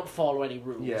 Yeah. But I don't follow any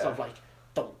rules Yeah. of like,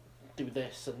 don't do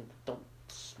this and don't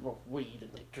smoke weed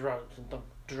and take drugs and don't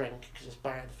drink because it's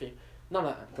bad for you. None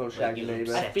of that. Don't shag Like, your you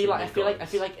neighbour. upset I feel like gods. I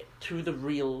feel like to the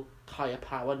real higher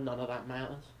power, none of that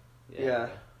matters. Yeah. Do you know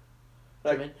Like,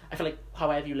 what I mean? I feel like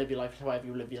however you live your life is however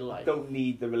you live your life. don't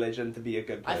need the religion to be a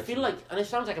good person. I feel like, and it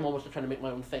sounds like I'm almost trying to make my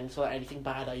own thing so that anything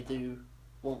bad I do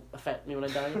won't affect me when I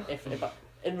die. But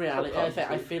in reality,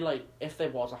 I feel like if there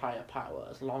was a higher power,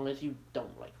 as long as you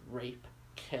don't like rape,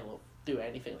 kill, or do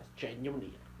anything that's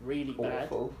genuinely really bad,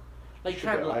 awful. like you Should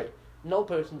can't be like, alright. no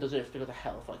person deserves to go to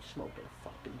hell for like smoking a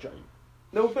fucking joint.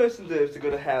 No person deserves to go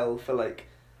to hell for like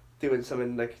doing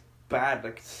something like bad,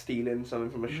 like stealing something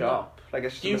from a No. shop. Like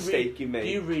it's just a mistake you made. Do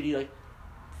you really like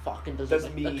fucking deserve Does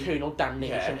like, me- eternal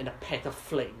damnation yeah. in a pit of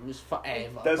flames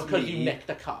forever Does because me- you nicked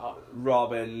a car?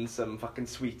 Robbing some fucking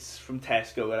sweets from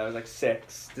Tesco when I was like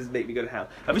 6 does make me go to hell.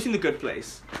 Have you seen The Good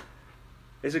Place?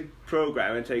 It's a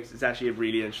program. It's actually a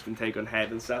really interesting take on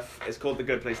heaven stuff. It's called The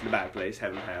Good Place and the Bad Place,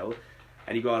 Heaven and Hell,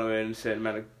 and you go on to earn a certain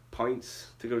amount of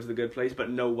points to go to the good place, but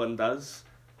no one does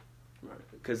Right.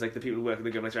 because like the people who work at the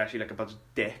good place are actually like a bunch of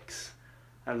dicks,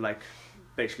 and like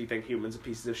basically think humans are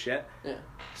pieces of shit. Yeah.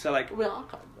 So like We are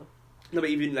kind of. no, but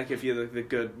even like if you're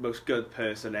the most good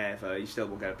person ever, you still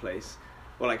won't get a place.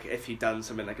 Or like if you've done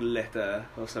something like litter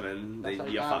or something, That's then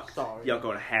like you're that fucked. story. You're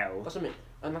going to hell. That's what I mean.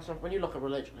 And that's when you look at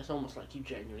religion, it's almost like you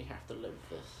genuinely have to live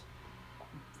this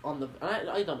on the. And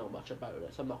I don't know much about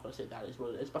it, so I'm not going to say that is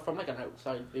what it is. But from like an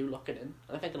outside view looking in,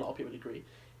 and I think a lot of people agree,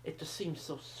 it just seems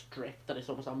so strict that it's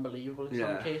almost unbelievable in some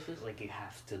Yeah. cases. Like you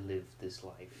have to live this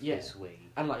life Yeah. this way.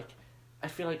 And like, I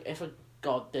feel like if a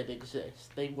god did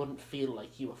exist, they wouldn't feel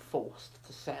like you were forced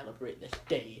to celebrate this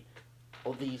day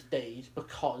or these days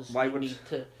because Why you would need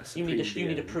to a you need to supreme you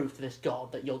need to being- prove to this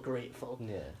god that you're grateful.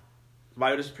 Yeah.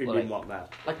 Why would a supreme Well, being like- want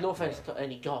that? Like, no offense to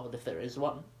any god if there is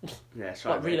one, Yeah, that's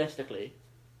right. but realistically,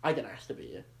 I didn't ask to be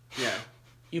here. Yeah.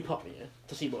 You put me here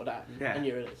to see what would happen, Yeah. and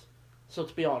here it is. So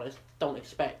to be honest, don't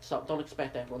expect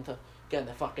everyone to get on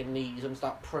their fucking knees and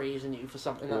start praising you for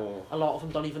something that Or a lot of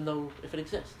them don't even know if it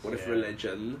exists. what if Yeah.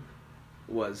 religion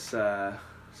was,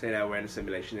 say now we're in a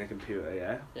simulation in a computer,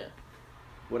 yeah? Yeah.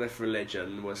 What if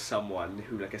religion was someone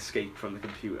who like escaped from the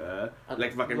computer, And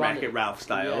like fucking run Wreck-It it. Ralph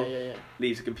style, Yeah.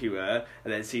 leaves the computer,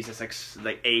 and then sees this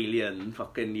like alien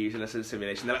fucking using us in a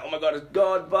simulation. They're like, oh my god, it's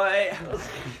God, boy!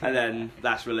 And then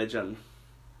that's religion.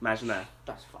 Imagine that.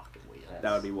 That's fucking weird. Yeah.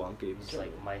 That would be wonky. It's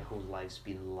like my whole life's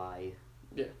been a lie.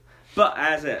 Yeah. But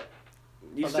as it,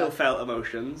 you But still that- felt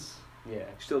emotions. Yeah. You've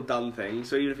still done things.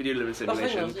 So even if you do live in a That's the thing,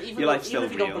 simulation, though, your life's even still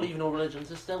if you don't real. believe in all religions,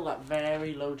 there's still that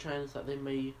very low chance that they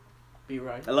may be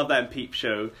right. I love that in Peep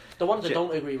Show. The ones that Shit.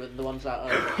 don't agree with the ones that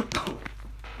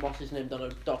what's his name done a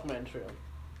documentary on.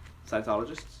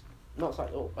 Scientologists. Not like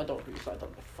I don't agree with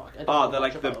Scientology. Fuck. I don't Oh, know they're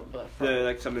much like about them, but fuck. the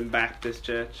like something Baptist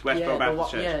church, Westboro yeah,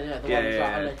 Baptist church. the Yeah, ones yeah,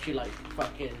 that are yeah. literally like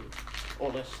fucking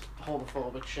all this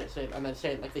homophobic shit, saying, and then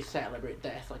saying like they celebrate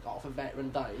death, like if a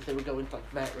veteran dies, they would go into like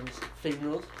veterans'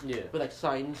 funerals Yeah. with like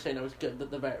signs saying it was good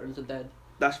that the veterans are dead.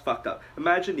 That's fucked up.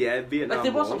 Imagine, Vietnam Like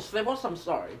there War. was some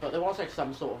sorry, but there was like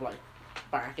some sort of like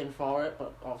backing for it,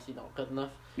 but obviously not good enough.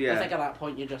 Yeah. I think at that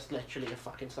point you're just literally a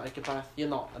fucking psychopath. You're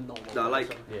not a normal No, like-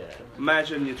 person. Yeah.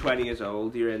 Imagine you're 20 years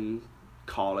old, you're in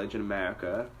college in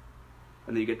America,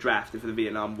 and then you get drafted for the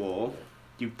Vietnam War.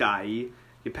 You die.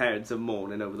 Your parents are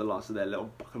mourning over the loss of their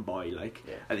little fucking boy, like,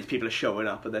 Yeah. and these people are showing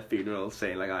up at their funerals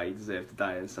saying like, "I deserve to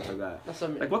die" and stuff like that. That's what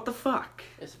I mean. Like, what the fuck?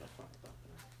 It's a bit fucked up.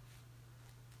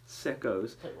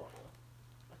 Sickos. Tell you what,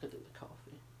 though, I could do the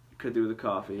coffee. could do the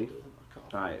coffee. Do the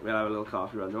coffee. Alright, we'll have a little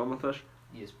coffee run. Do you want one, Tush?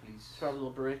 Yes, please. So have a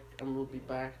little break, and we'll be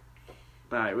back.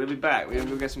 Alright, we'll be back. We're gonna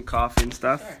go get some coffee and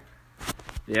stuff.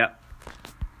 Sure. Yeah.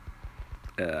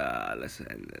 Let's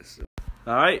end this.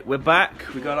 Alright, we're back.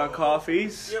 We got our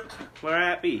coffees. Yep. We're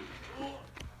happy.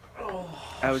 Oh,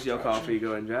 How's your coffee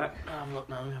going, Jack? Look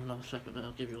now, we have another second, and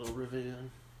I'll give you a little review.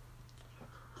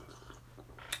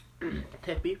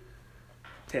 Teppy.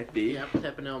 Teppy. Yep,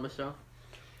 tepping out myself.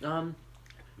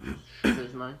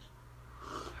 Sugar's nice.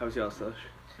 How's yours, Tush?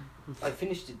 I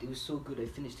finished it. It was so good. I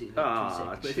finished it in Ah, 2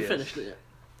 seconds. But if you Cheers. finished it,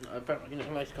 I bet you know,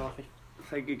 a nice coffee.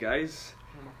 Thank you, guys.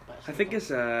 Not the best I think in it's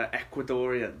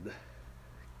Ecuadorian.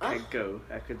 Ah. Kenko,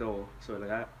 Ecuador, something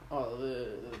like that. the world. Oh,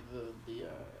 the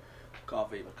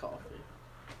Coffee. coffee.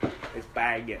 It's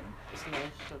banging. It's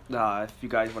nice. Nah, if you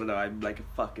guys want to know, I'm like a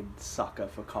fucking sucker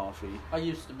for coffee. I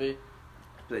used to be.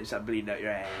 But then you start bleeding out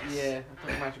your ass. Yeah, I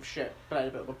took a massive shit, bled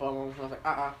a bit of my bum off, and I was like,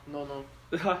 no.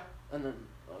 And then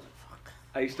I was like, fuck.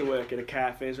 I used to work in a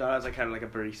cafe as well. I was like kind of like a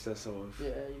barista, sort of. Yeah,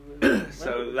 you were.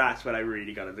 So that's when I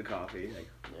really got into coffee. Like,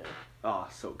 Yeah. oh,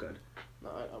 so good. No,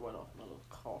 I went off my little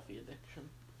coffee addiction.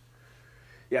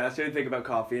 Yeah, that's the only thing about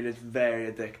coffee, and it's very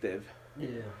addictive.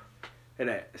 Yeah. Isn't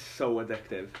it? It's so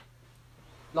addictive.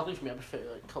 Luckily for me, I prefer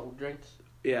like cold drinks.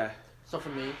 Yeah. So for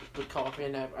me, with coffee, I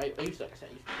used to like say,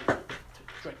 I used to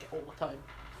drink it all the time.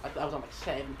 I was on like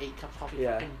 7, 8 cups of coffee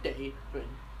Yeah. fucking day. But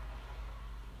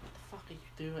what the fuck are you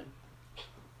doing?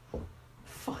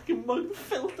 Fucking mug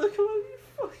filter, come on, you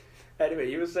fuck. Anyway,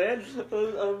 you were saying? I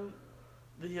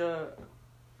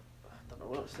don't know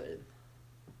what I was saying.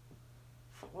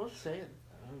 Fuck, what was I saying?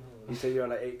 You said you're on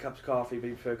like 8 cups of coffee, but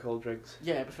you prefer cold drinks.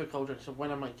 Yeah, I prefer cold drinks. So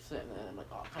when I'm like sitting there, I'm like,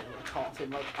 oh, I kind of want coffee.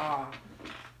 I'm like,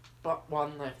 but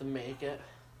one, I have to make it.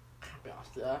 Can't be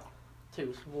asked to do that. 2,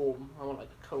 it's warm. I want like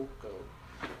a Coke.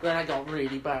 Then I got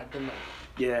really bad, didn't I?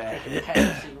 Yeah. Drinking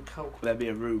Pepsi and Coke. There'd be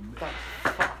a room.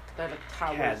 That's fucked. They're like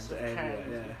towers Cans and everywhere,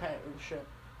 cans yeah. and pet and shit.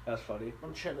 That's funny.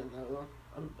 I'm chilling now though.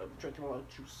 I'm drinking a lot of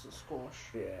juice and squash.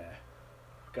 Yeah.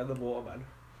 Get the water, man.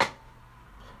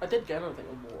 I did get anything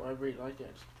with water. I really like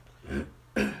it.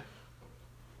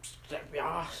 Don't be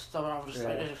arsed. I'm just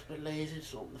like, Yeah. I'm just a bit lazy.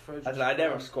 Just open the fridge. I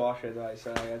never squash it, right?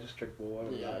 So I just drink water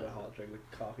and Yeah. I have a hot drink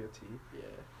like coffee or tea. Yeah.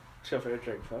 What's your favourite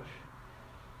drink, Fush?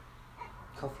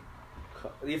 Coffee.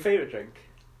 Your favourite drink?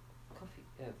 Coffee.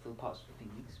 Yeah, for the past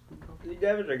few weeks. Been coffee. You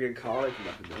never drink in college or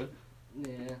nothing, do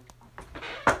you?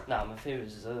 Yeah. Nah, my favourite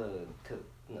is no.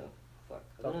 Fuck.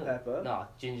 I don't Salt and know. pepper? Nah,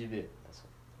 ginger beer. That's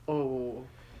all. Oh.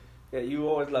 Yeah, you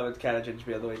always loved can of ginger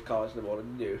beer on the way to college in the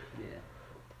morning, didn't you?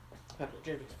 Yeah. Pepper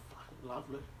ginger is fucking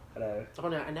lovely. I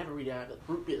know. I never really had it.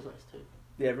 Root beer is nice too.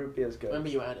 Yeah, root beer's good. Remember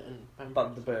you had it in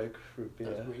Bambi? Bundaberg root That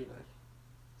beer. was really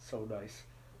nice. So nice.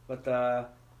 But,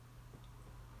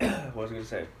 what was I going to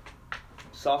say?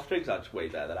 Soft drinks are just way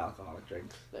better than alcoholic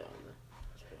drinks. They are, aren't they?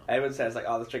 Let's be honest. Everyone says, like,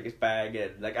 oh, this drink is banging.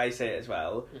 Like, I say it as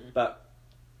well. Mhm. But,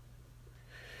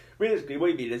 realistically,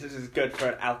 what you mean is this is good for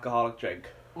an alcoholic drink.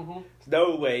 Mhm. There's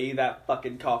no way that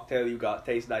fucking cocktail you got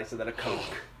tastes nicer than a Coke.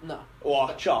 No.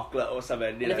 Or chocolate or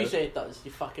something, you And know. if you say it does,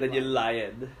 you fucking then you're lie.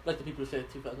 lying. Like the people who say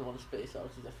 2001 A Space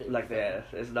Odyssey is their favourite. Like, film. there,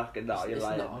 it's not, you're It's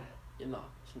lying. not. You're not.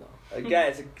 It's not. I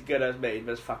guess it's good as made,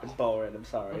 but it's fucking boring, I'm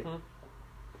sorry. Mhm.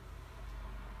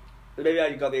 Maybe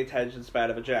I got the attention span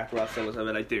of a Jack Russell or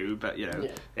something, I do, but, you know,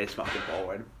 Yeah. it's fucking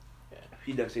boring. Yeah.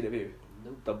 You've never seen it, have you?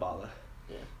 Nope. Don't bother.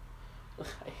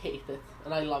 I hate it.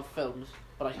 And I love films,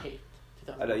 but I hate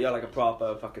 2001. I know, you're like a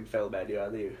proper fucking film head,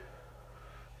 aren't you?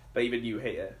 But even you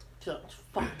hate it. So it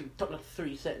fucking took like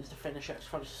 3 seconds to finish it.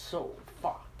 It's so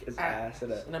fucking It's ass,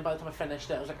 isn't it? And then by the time I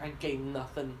finished it, I was like, I gained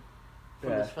nothing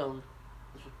from Yeah. this film.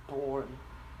 This was boring.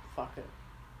 Fuck it.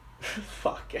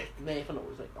 Fuck it. Nathan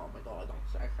was like, oh my god,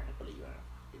 I can't believe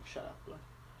it. You shut up, like,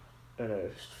 I know.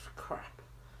 it's crap.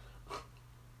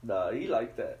 No, he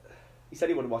liked it. He said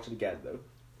he wouldn't watch it again, though.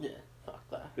 Yeah, fuck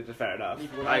that. Which is fair enough.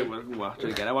 Neither would I I. wouldn't watch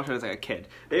it again. I watched it as like a kid.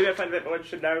 Maybe I find it a bit more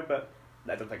interesting now, but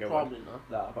I don't think I would. Probably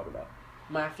not. No, probably not.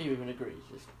 Matthew even agrees,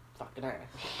 it's fucking ass.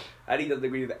 And he doesn't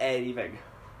agree with anything.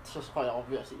 It's just quite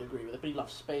obvious he'd agree with it, but he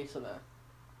loves space in there.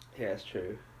 Yeah, it's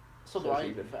true. So do So I, it's to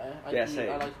be even. fair. Yeah, I same.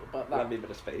 like it, but Love that, me a bit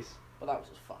of space. but that was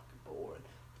just fucking boring.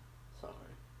 Sorry.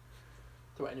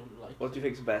 To anyone who likes What do you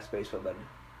think's the best space film then?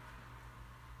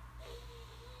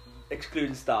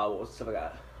 Excluding Star Wars and stuff like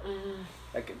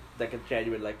that. Like a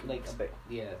genuine like space.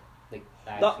 Yeah. Like.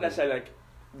 Not actually- necessarily like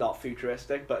not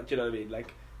futuristic, but do you know what I mean?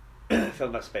 Like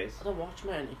film about space. I don't watch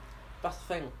many. That's the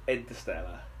thing.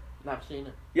 Interstellar. Never seen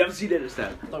it. You haven't seen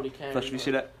Interstellar? I don't really care. First, have you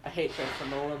seen it? I hate Christopher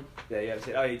Nolan. Yeah, you haven't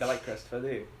seen it. Oh, you don't like Christopher, do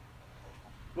you?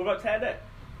 What about Tenet?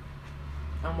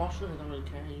 I'm watching it, I don't really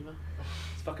care either.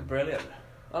 It's fucking brilliant.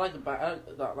 I like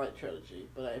that like trilogy,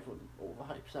 but everyone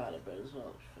overhypes that a bit as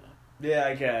well. Yeah,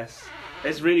 I guess.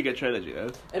 It's a really good trilogy, though.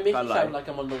 It makes Can't me lie. sound like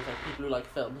I'm one of those like people who like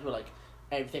films where like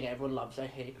everything everyone loves I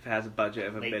hate. If it has a budget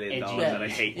of $1 Like, billion, edgy. then I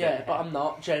hate Yeah, it. but I'm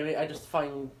not. Generally, I just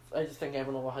think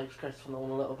everyone overhypes Christopher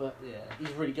Nolan a little bit. Yeah.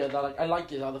 He's really good. I like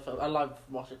his other film. I love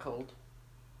what's it called?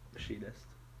 Machinist. Is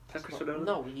that That's Christopher not-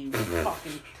 Nolan? No, you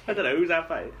fucking. I don't know, who's that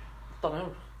by? Don't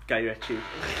know. Guy Ritchie.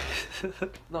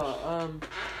 No,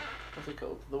 what's it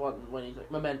called? The one when he's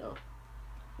like Memento.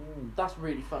 That's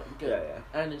really fucking good.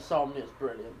 Yeah. And Insomnia's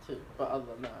brilliant too. But other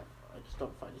than that, I just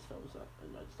don't find his films that.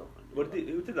 I just don't find.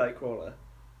 Who did Nightcrawler?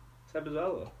 Seb as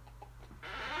well, or?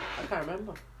 I can't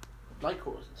remember.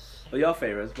 Nightcrawler's insane. Well, your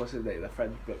favourite, what's his name? The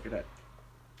French bloke, isn't it?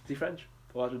 Is he French?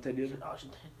 Or Argentinian?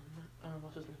 Argentinian.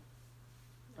 What's his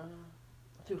name?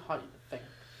 Too high to think.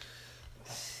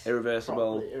 Irreversible,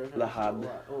 Probably Irreversible, La Hand.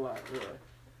 all that, yeah.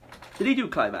 Did he do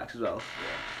Climax as well?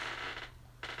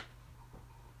 Yeah.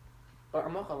 But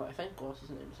I'm not gonna lie, I think what's his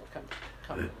name is I can't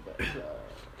remember, but it's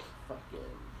fucking.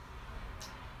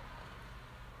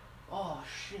 Oh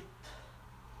shit!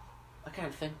 I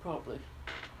can't think properly.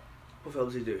 What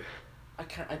films did he do?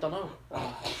 I don't know.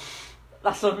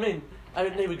 That's what I mean. I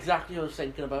knew exactly what I was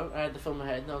thinking about. I had the film in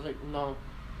my head and I was like, no.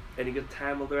 Any good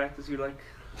Tamil directors you like?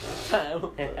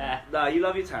 Yeah. Nah, you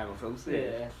love your Tamil films, do you?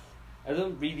 Yeah. I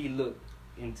don't really look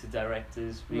into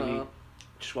directors, really. No.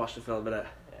 Just watch the film, innit?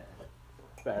 Yeah.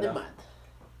 Fair They're enough. mad.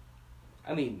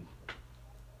 I mean...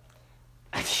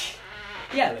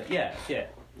 yeah.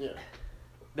 Yeah.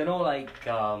 They're not like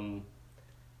the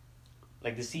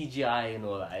CGI and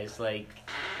all that. It's like,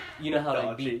 you know how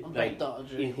Dodgy. A bit like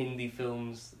dodgy. in Hindi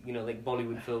films, you know, like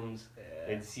Bollywood films,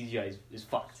 Yeah. like the CGI is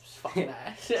fucked. It's fucking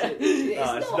ass.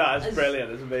 It's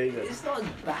brilliant, it's amazing. It's not as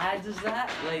bad as that.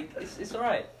 Like it's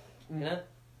alright. You know.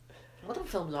 What other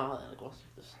films are there? Like, what's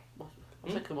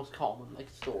like the most common like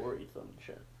stories and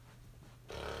shit?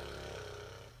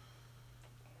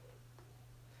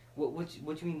 What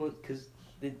do you mean? Because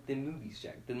they're movies,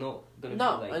 Jack. They're not gonna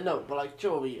No, be like. I know, but like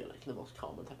Joe over here, like the most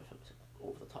common type of films, like,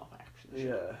 over the top action. Shit.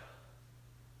 Yeah.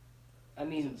 I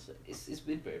mean, It's it's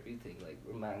been for everything, like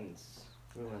romance,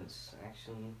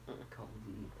 action,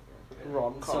 comedy. Yeah.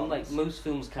 Rom-coms. Some like most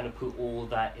films kind of put all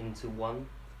that into one.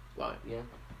 Right. Yeah.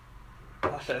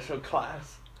 That's so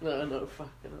class. No,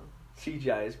 fucking hell.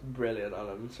 CGI is brilliant on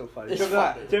them, so funny. It's Do you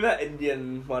remember funny. that? Do you remember that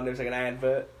Indian one? It was like an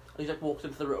advert. He's like walked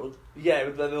into the road. Yeah,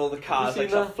 with all the cars You like seen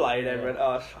start that? flying Yeah. everywhere.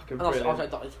 Oh, it's fucking And I was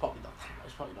brilliant. like, it's probably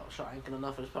not shrinking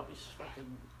enough. It's probably just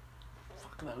fucking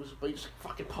knows. But he just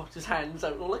fucking popped his hands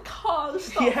out and all the cars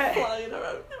start Yeah. flying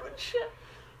around him and shit.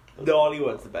 The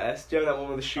Hollywood's the best. Do you remember that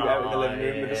one with the shootout in the living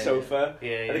room with the sofa? Yeah,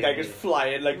 And the guy goes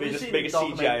flying, like Have they you just seen make a the CGI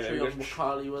documentary of of him.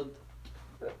 Wakaliwood?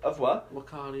 Of what?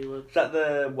 Wakaliwood. Is that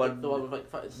the one, The one with like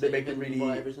fucking they make it Saving, really-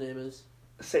 whatever his name is.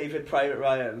 Saving Private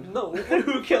Ryan? No.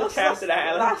 Who killed Captain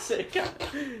Allen? That's it.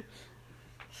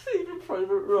 Saving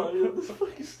Private Ryan. This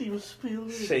fucking Steven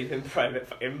Spielberg. Saving Private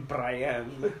fucking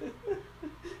Brian.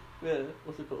 Yeah,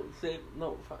 what's it called?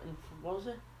 No, fucking, what was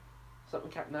it?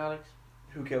 Something Captain Alex.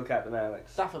 Who killed Captain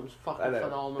Alex? That film's I fucking know,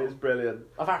 phenomenal. it's brilliant.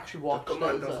 I've actually watched it.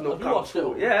 Commandos, Have no you Kung watched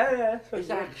Fu. it? Yeah. It's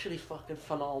actually fucking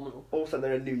phenomenal. All of a sudden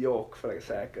they're in New York for like a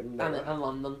second. And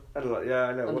London. And like, yeah,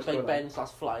 I know. And What's the Big going Ben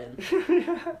starts flying.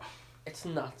 on? It's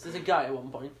nuts. There's a guy at one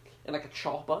point in like a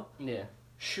chopper Yeah.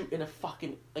 shooting a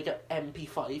fucking like an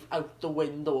MP5 out the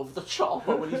window of the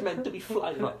chopper when he's meant to be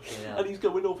flying. Yeah. And he's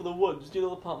going over the woods. Do you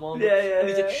know the part, man? Yeah. And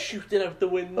he's like yeah. shooting out the Oh,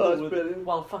 window that's brilliant.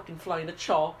 while fucking flying a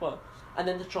chopper. And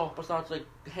then the chopper starts like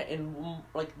hitting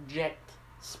like jet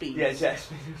speeds. Yeah, Jess.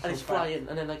 And it's flying,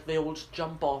 and then like they all just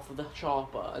jump off of the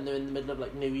chopper, and they're in the middle of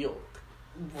like New York.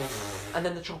 And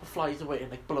then the chopper flies away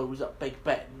and like blows up Big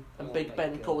Ben, and Oh Big my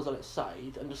Ben God. goes on its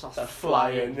side and just starts That's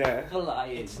flying. flying, yeah.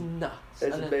 Flying. It's nuts. It's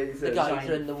and then amazing. the guys are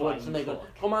Giant in the woods and they go,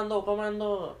 flying "Commando,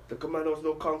 commando!" The commandos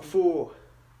know Kung Fu.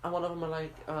 And one of them are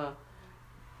like,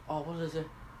 "Oh, what is it?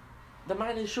 The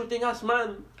man is shooting us,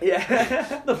 man!" Yeah.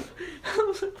 I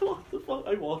was like, "What the fuck?"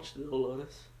 I watched it all of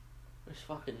this.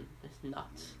 It's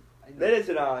nuts. That is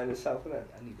an art in itself, isn't it?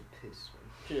 I need a piss. Man.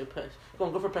 Should you piss? Go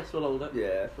on, go for a piss. We'll hold it.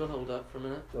 Yeah, We'll hold it for a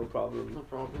minute. no problem. No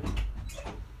problem.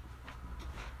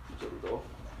 Shut the door.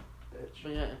 Bitch.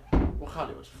 But yeah,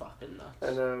 Wakali was fucking nuts.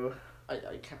 I know.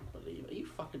 I can't believe it. Are you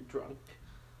fucking drunk?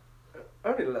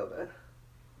 Only a little bit.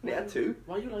 Yeah, two.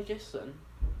 Why are you like this then?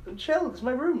 I'm chilled. It's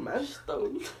my room, man.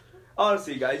 Stoned.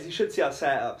 Honestly, guys, you should see our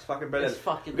setup. It's fucking brilliant. It's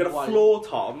fucking We've got a wild. floor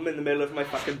tom in the middle of my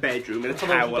fucking bedroom with a For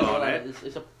those who towel don't know on what it. that is,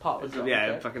 it's a part of the drum, Yeah,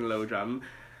 okay? fucking low drum.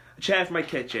 A chair for my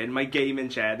kitchen, my gaming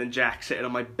chair, then Jack sitting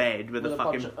on my bed with a With a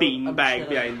fucking bunch of- bean I'm bag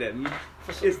chilling. behind him.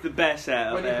 It's the best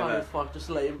setup when you're high ever. as fuck, just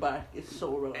laying back, it's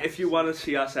so relaxing. If you want to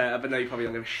see our setup, I know you probably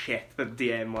don't give a shit, but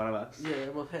DM one of us. Yeah,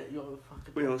 we'll hit you on the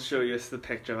fucking... We'll show you the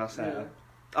picture of our setup.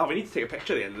 Oh, we need to take a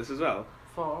picture at the end of this as well.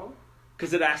 For?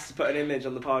 Because it has to put an image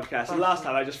on the podcast. And last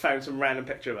time I just found some random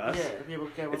picture of us. Yeah, we'll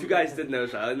get one. If you guys didn't know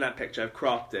as well, in that picture I've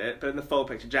cropped it, but in the full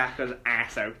picture Jack has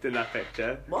ass out in that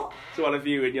picture. What? So one of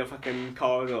you in your fucking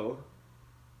corridor,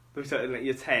 with something like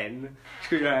you're 10,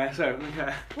 screw your ass out.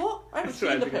 What? I haven't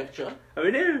seen the picture. Oh,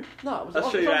 we do? No, it was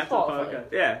I'll show on you after the Spotify.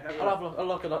 podcast. Yeah. I'll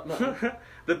look it up now.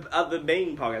 The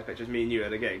main podcast picture is me and you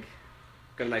at a gig.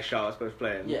 Got a nice shot of us both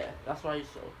playing. Yeah, that's what I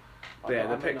saw. But yeah,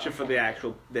 the picture for the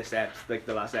actual, like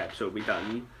the last episode we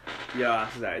done, your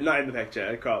ass is out. Not in the picture,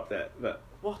 I cropped it, but...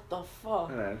 What the fuck?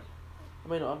 I don't know. I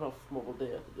mean, I have enough mobile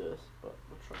data to do this, but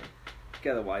we'll try.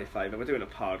 Get the Wi-Fi, but we're doing a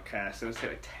podcast and it'll take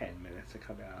like 10 minutes. I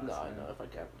can't be arsed. No, I know if I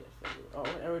can't get further.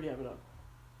 Oh, I already have it up.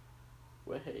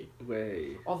 Wait.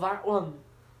 Way. Oh, that one.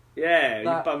 Yeah, you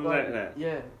That bummed one. out in it.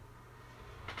 Yeah.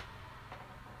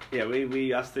 Yeah,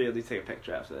 we us three will need to take a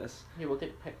picture after this. Yeah, we'll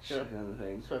take a picture Kind of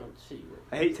thing. so I don't see what.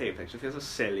 I hate taking pictures. It feels so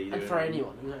silly. And doing for it.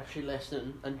 anyone who's actually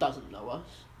listening and doesn't know us,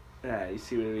 Yeah, you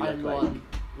see what we I'm the look like. one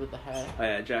with the hair. Oh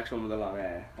yeah, Jack's one with the long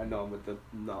hair. I'm the one with the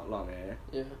not long hair.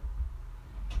 Yeah.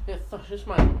 Yeah, this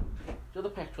man. The other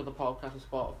picture of the podcast on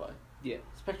Spotify. Yeah.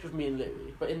 It's a picture of me and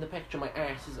Louis, but in the picture my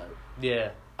ass is out.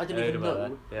 Yeah. I didn't heard even about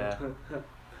know. that. Yeah.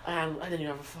 And I didn't even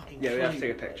have a fucking Yeah, we have to clue,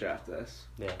 take a like, picture after this.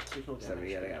 Yeah. so we can all So we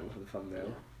get a it again for the thumbnail.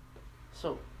 Yeah.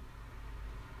 So,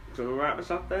 So we'll wrap this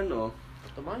up then, or?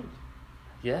 don't mind.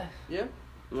 Yeah. Yeah?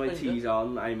 My Explain tea's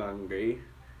on, I'm hungry.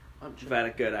 I'm We've had a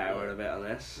good hour of it on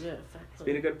this. Yeah, It's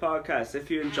been a good podcast.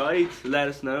 If you enjoyed, let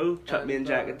us know. Chuck me and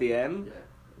Jack a DM. Yeah,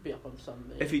 it'll be up on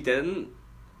Sunday. If you didn't,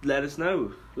 let us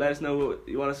know. Let us know what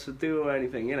you want us to do or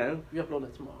anything, you know. We upload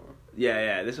it tomorrow.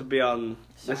 Yeah, this will be on...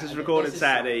 This is Saturday. recorded This is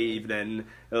Saturday Saturday. evening.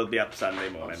 It'll be up Sunday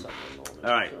On morning. Sunday morning.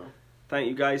 Alright. So. Thank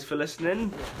you guys for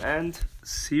listening, and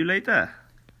see you later.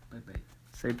 Bye bye.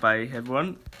 Say bye,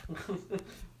 everyone.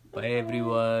 Bye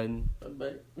everyone.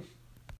 Bye-bye.